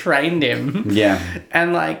I trained him. Yeah,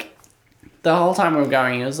 and like. The whole time we were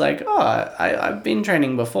going, he was like, oh, I've been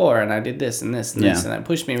training before and I did this and this and this and it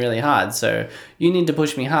pushed me really hard. So you need to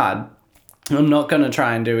push me hard. I'm not going to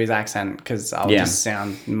try and do his accent because I'll just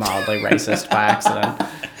sound mildly racist by accident.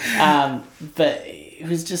 But it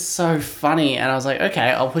was just so funny. And I was like, okay,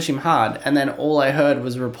 I'll push him hard. And then all I heard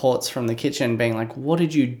was reports from the kitchen being like, what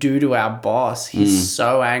did you do to our boss? He's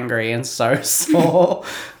so angry and so sore.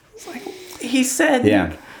 It's like, he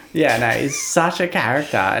said... Yeah, no, he's such a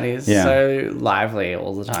character, and he's so lively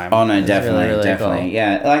all the time. Oh, no, It's definitely, really, really definitely. cool.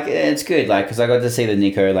 Yeah, like, it's good, like, because I got to see the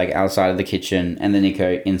Nico, like, outside of the kitchen, and the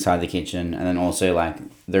Nico inside the kitchen, and then also, like,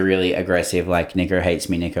 the really aggressive, like, Nico hates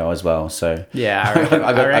me Nico as well, so... Yeah,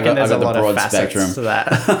 I reckon there's a lot of facets to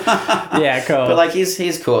that. Yeah, cool. But, like,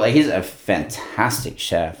 he's cool. Like, he's a fantastic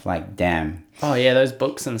chef, like, damn. Oh, yeah, those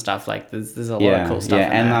books and stuff, like, there's a lot of cool stuff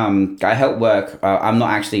in and there. I help work... I'm not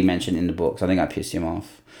actually mentioned in the books. I think I pissed him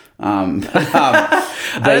off. But I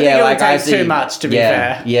don't think it would take too much, to be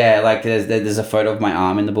fair. Yeah, like there's a photo of my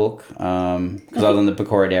arm in the book because I was on the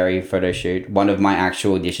Pecora Dairy photo shoot. One of my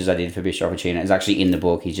actual dishes I did for Bishop Opportuna is actually in the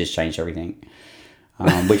book. He's just changed everything,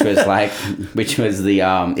 which was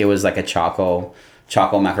it was like a charcoal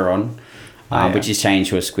macaron, which is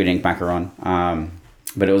changed to a squid ink macaron.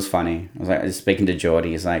 But it was funny. I was speaking to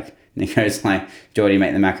Geordie. He's like, Nico's like, Geordie,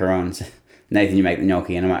 make the macarons. Nathan, you make the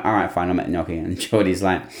gnocchi. And I'm like, all right, fine, I'll make the gnocchi. And Geordie's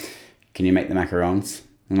like, can you make the macarons?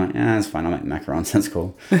 I'm like, yeah, that's fine, I'll make the macarons. That's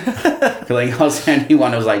cool. Because like, I was the only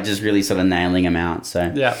one who was like just really sort of nailing him out.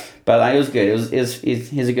 So yeah, but like, it was good.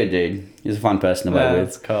 He's a good dude. He's a fun person to work with.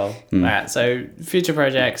 That's cool. All right, so future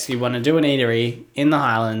projects, you want to do an eatery in the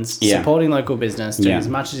Highlands, supporting local business, doing as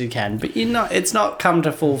much as you can, but it's not come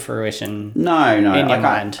to full fruition. No, in your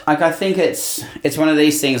mind. I think it's one of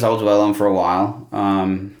these things I'll dwell on for a while.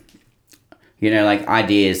 Like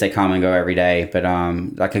ideas, they come and go every day, but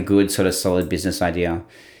like a good sort of solid business idea,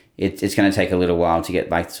 it's going to take a little while to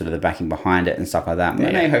get like sort of the backing behind it and stuff like that.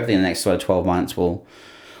 Maybe hopefully in the next sort of 12 months we'll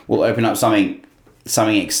open up something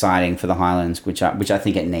exciting for the Highlands, which I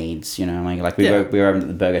think it needs. We were open at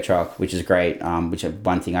the Burger Truck, which is great. Which is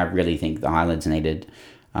one thing I really think the Highlands needed.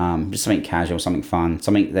 Just something casual, something fun,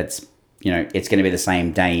 something that's it's going to be the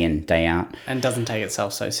same day in, day out. And doesn't take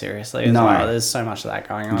itself so seriously as well. There's so much of that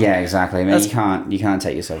going on. Yeah, exactly. I mean, you can't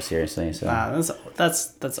take yourself seriously. So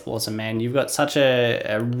that's awesome, man. You've got such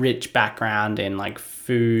a rich background in like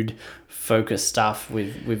food focused stuff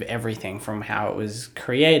with everything from how it was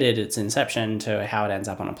created, its inception, to how it ends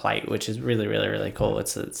up on a plate, which is really, really, really cool.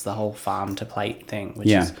 It's the whole farm to plate thing, which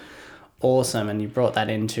is awesome. And you brought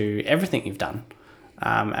that into everything you've done.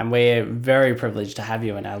 And we're very privileged to have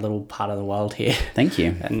you in our little part of the world here. Thank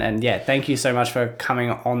you. And thank you so much for coming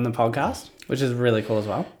on the podcast, which is really cool as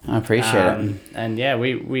well. I appreciate it. And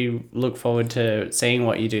we look forward to seeing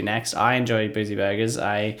what you do next. I enjoy Boozy Burgers.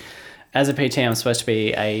 As a PT, I'm supposed to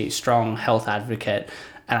be a strong health advocate,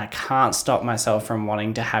 and I can't stop myself from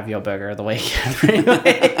wanting to have your burger of the week every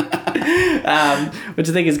week. Which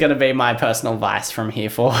I think is going to be my personal vice from here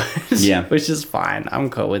forward. Yeah. Which is fine. I'm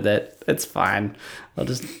cool with it. It's fine.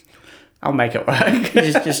 I'll make it work.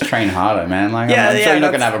 just train harder, man. Like, I'm sure you're not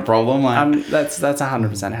going to have a problem. Like, that's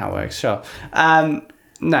 100% how it works. Sure.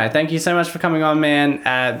 No, thank you so much for coming on,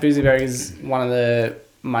 man. Boozy Burgers is one of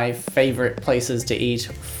my favorite places to eat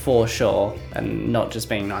for sure, and not just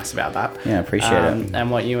being nice about that. Yeah, appreciate it.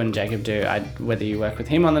 And what you and Jacob do, whether you work with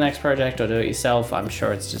him on the next project or do it yourself, I'm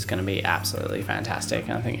sure it's just going to be absolutely fantastic,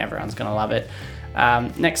 and I think everyone's going to love it.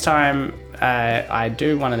 Next time I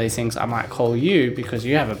do one of these things, I might call you because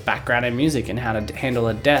you have a background in music and how to handle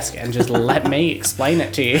a desk, and just let me explain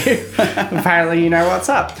it to you. Apparently you know what's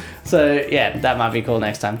up. So yeah, that might be cool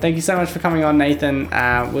next time. Thank you so much for coming on, Nathan.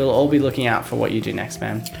 We'll all be looking out for what you do next,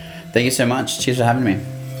 man. Thank you so much. Cheers for having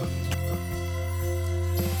me.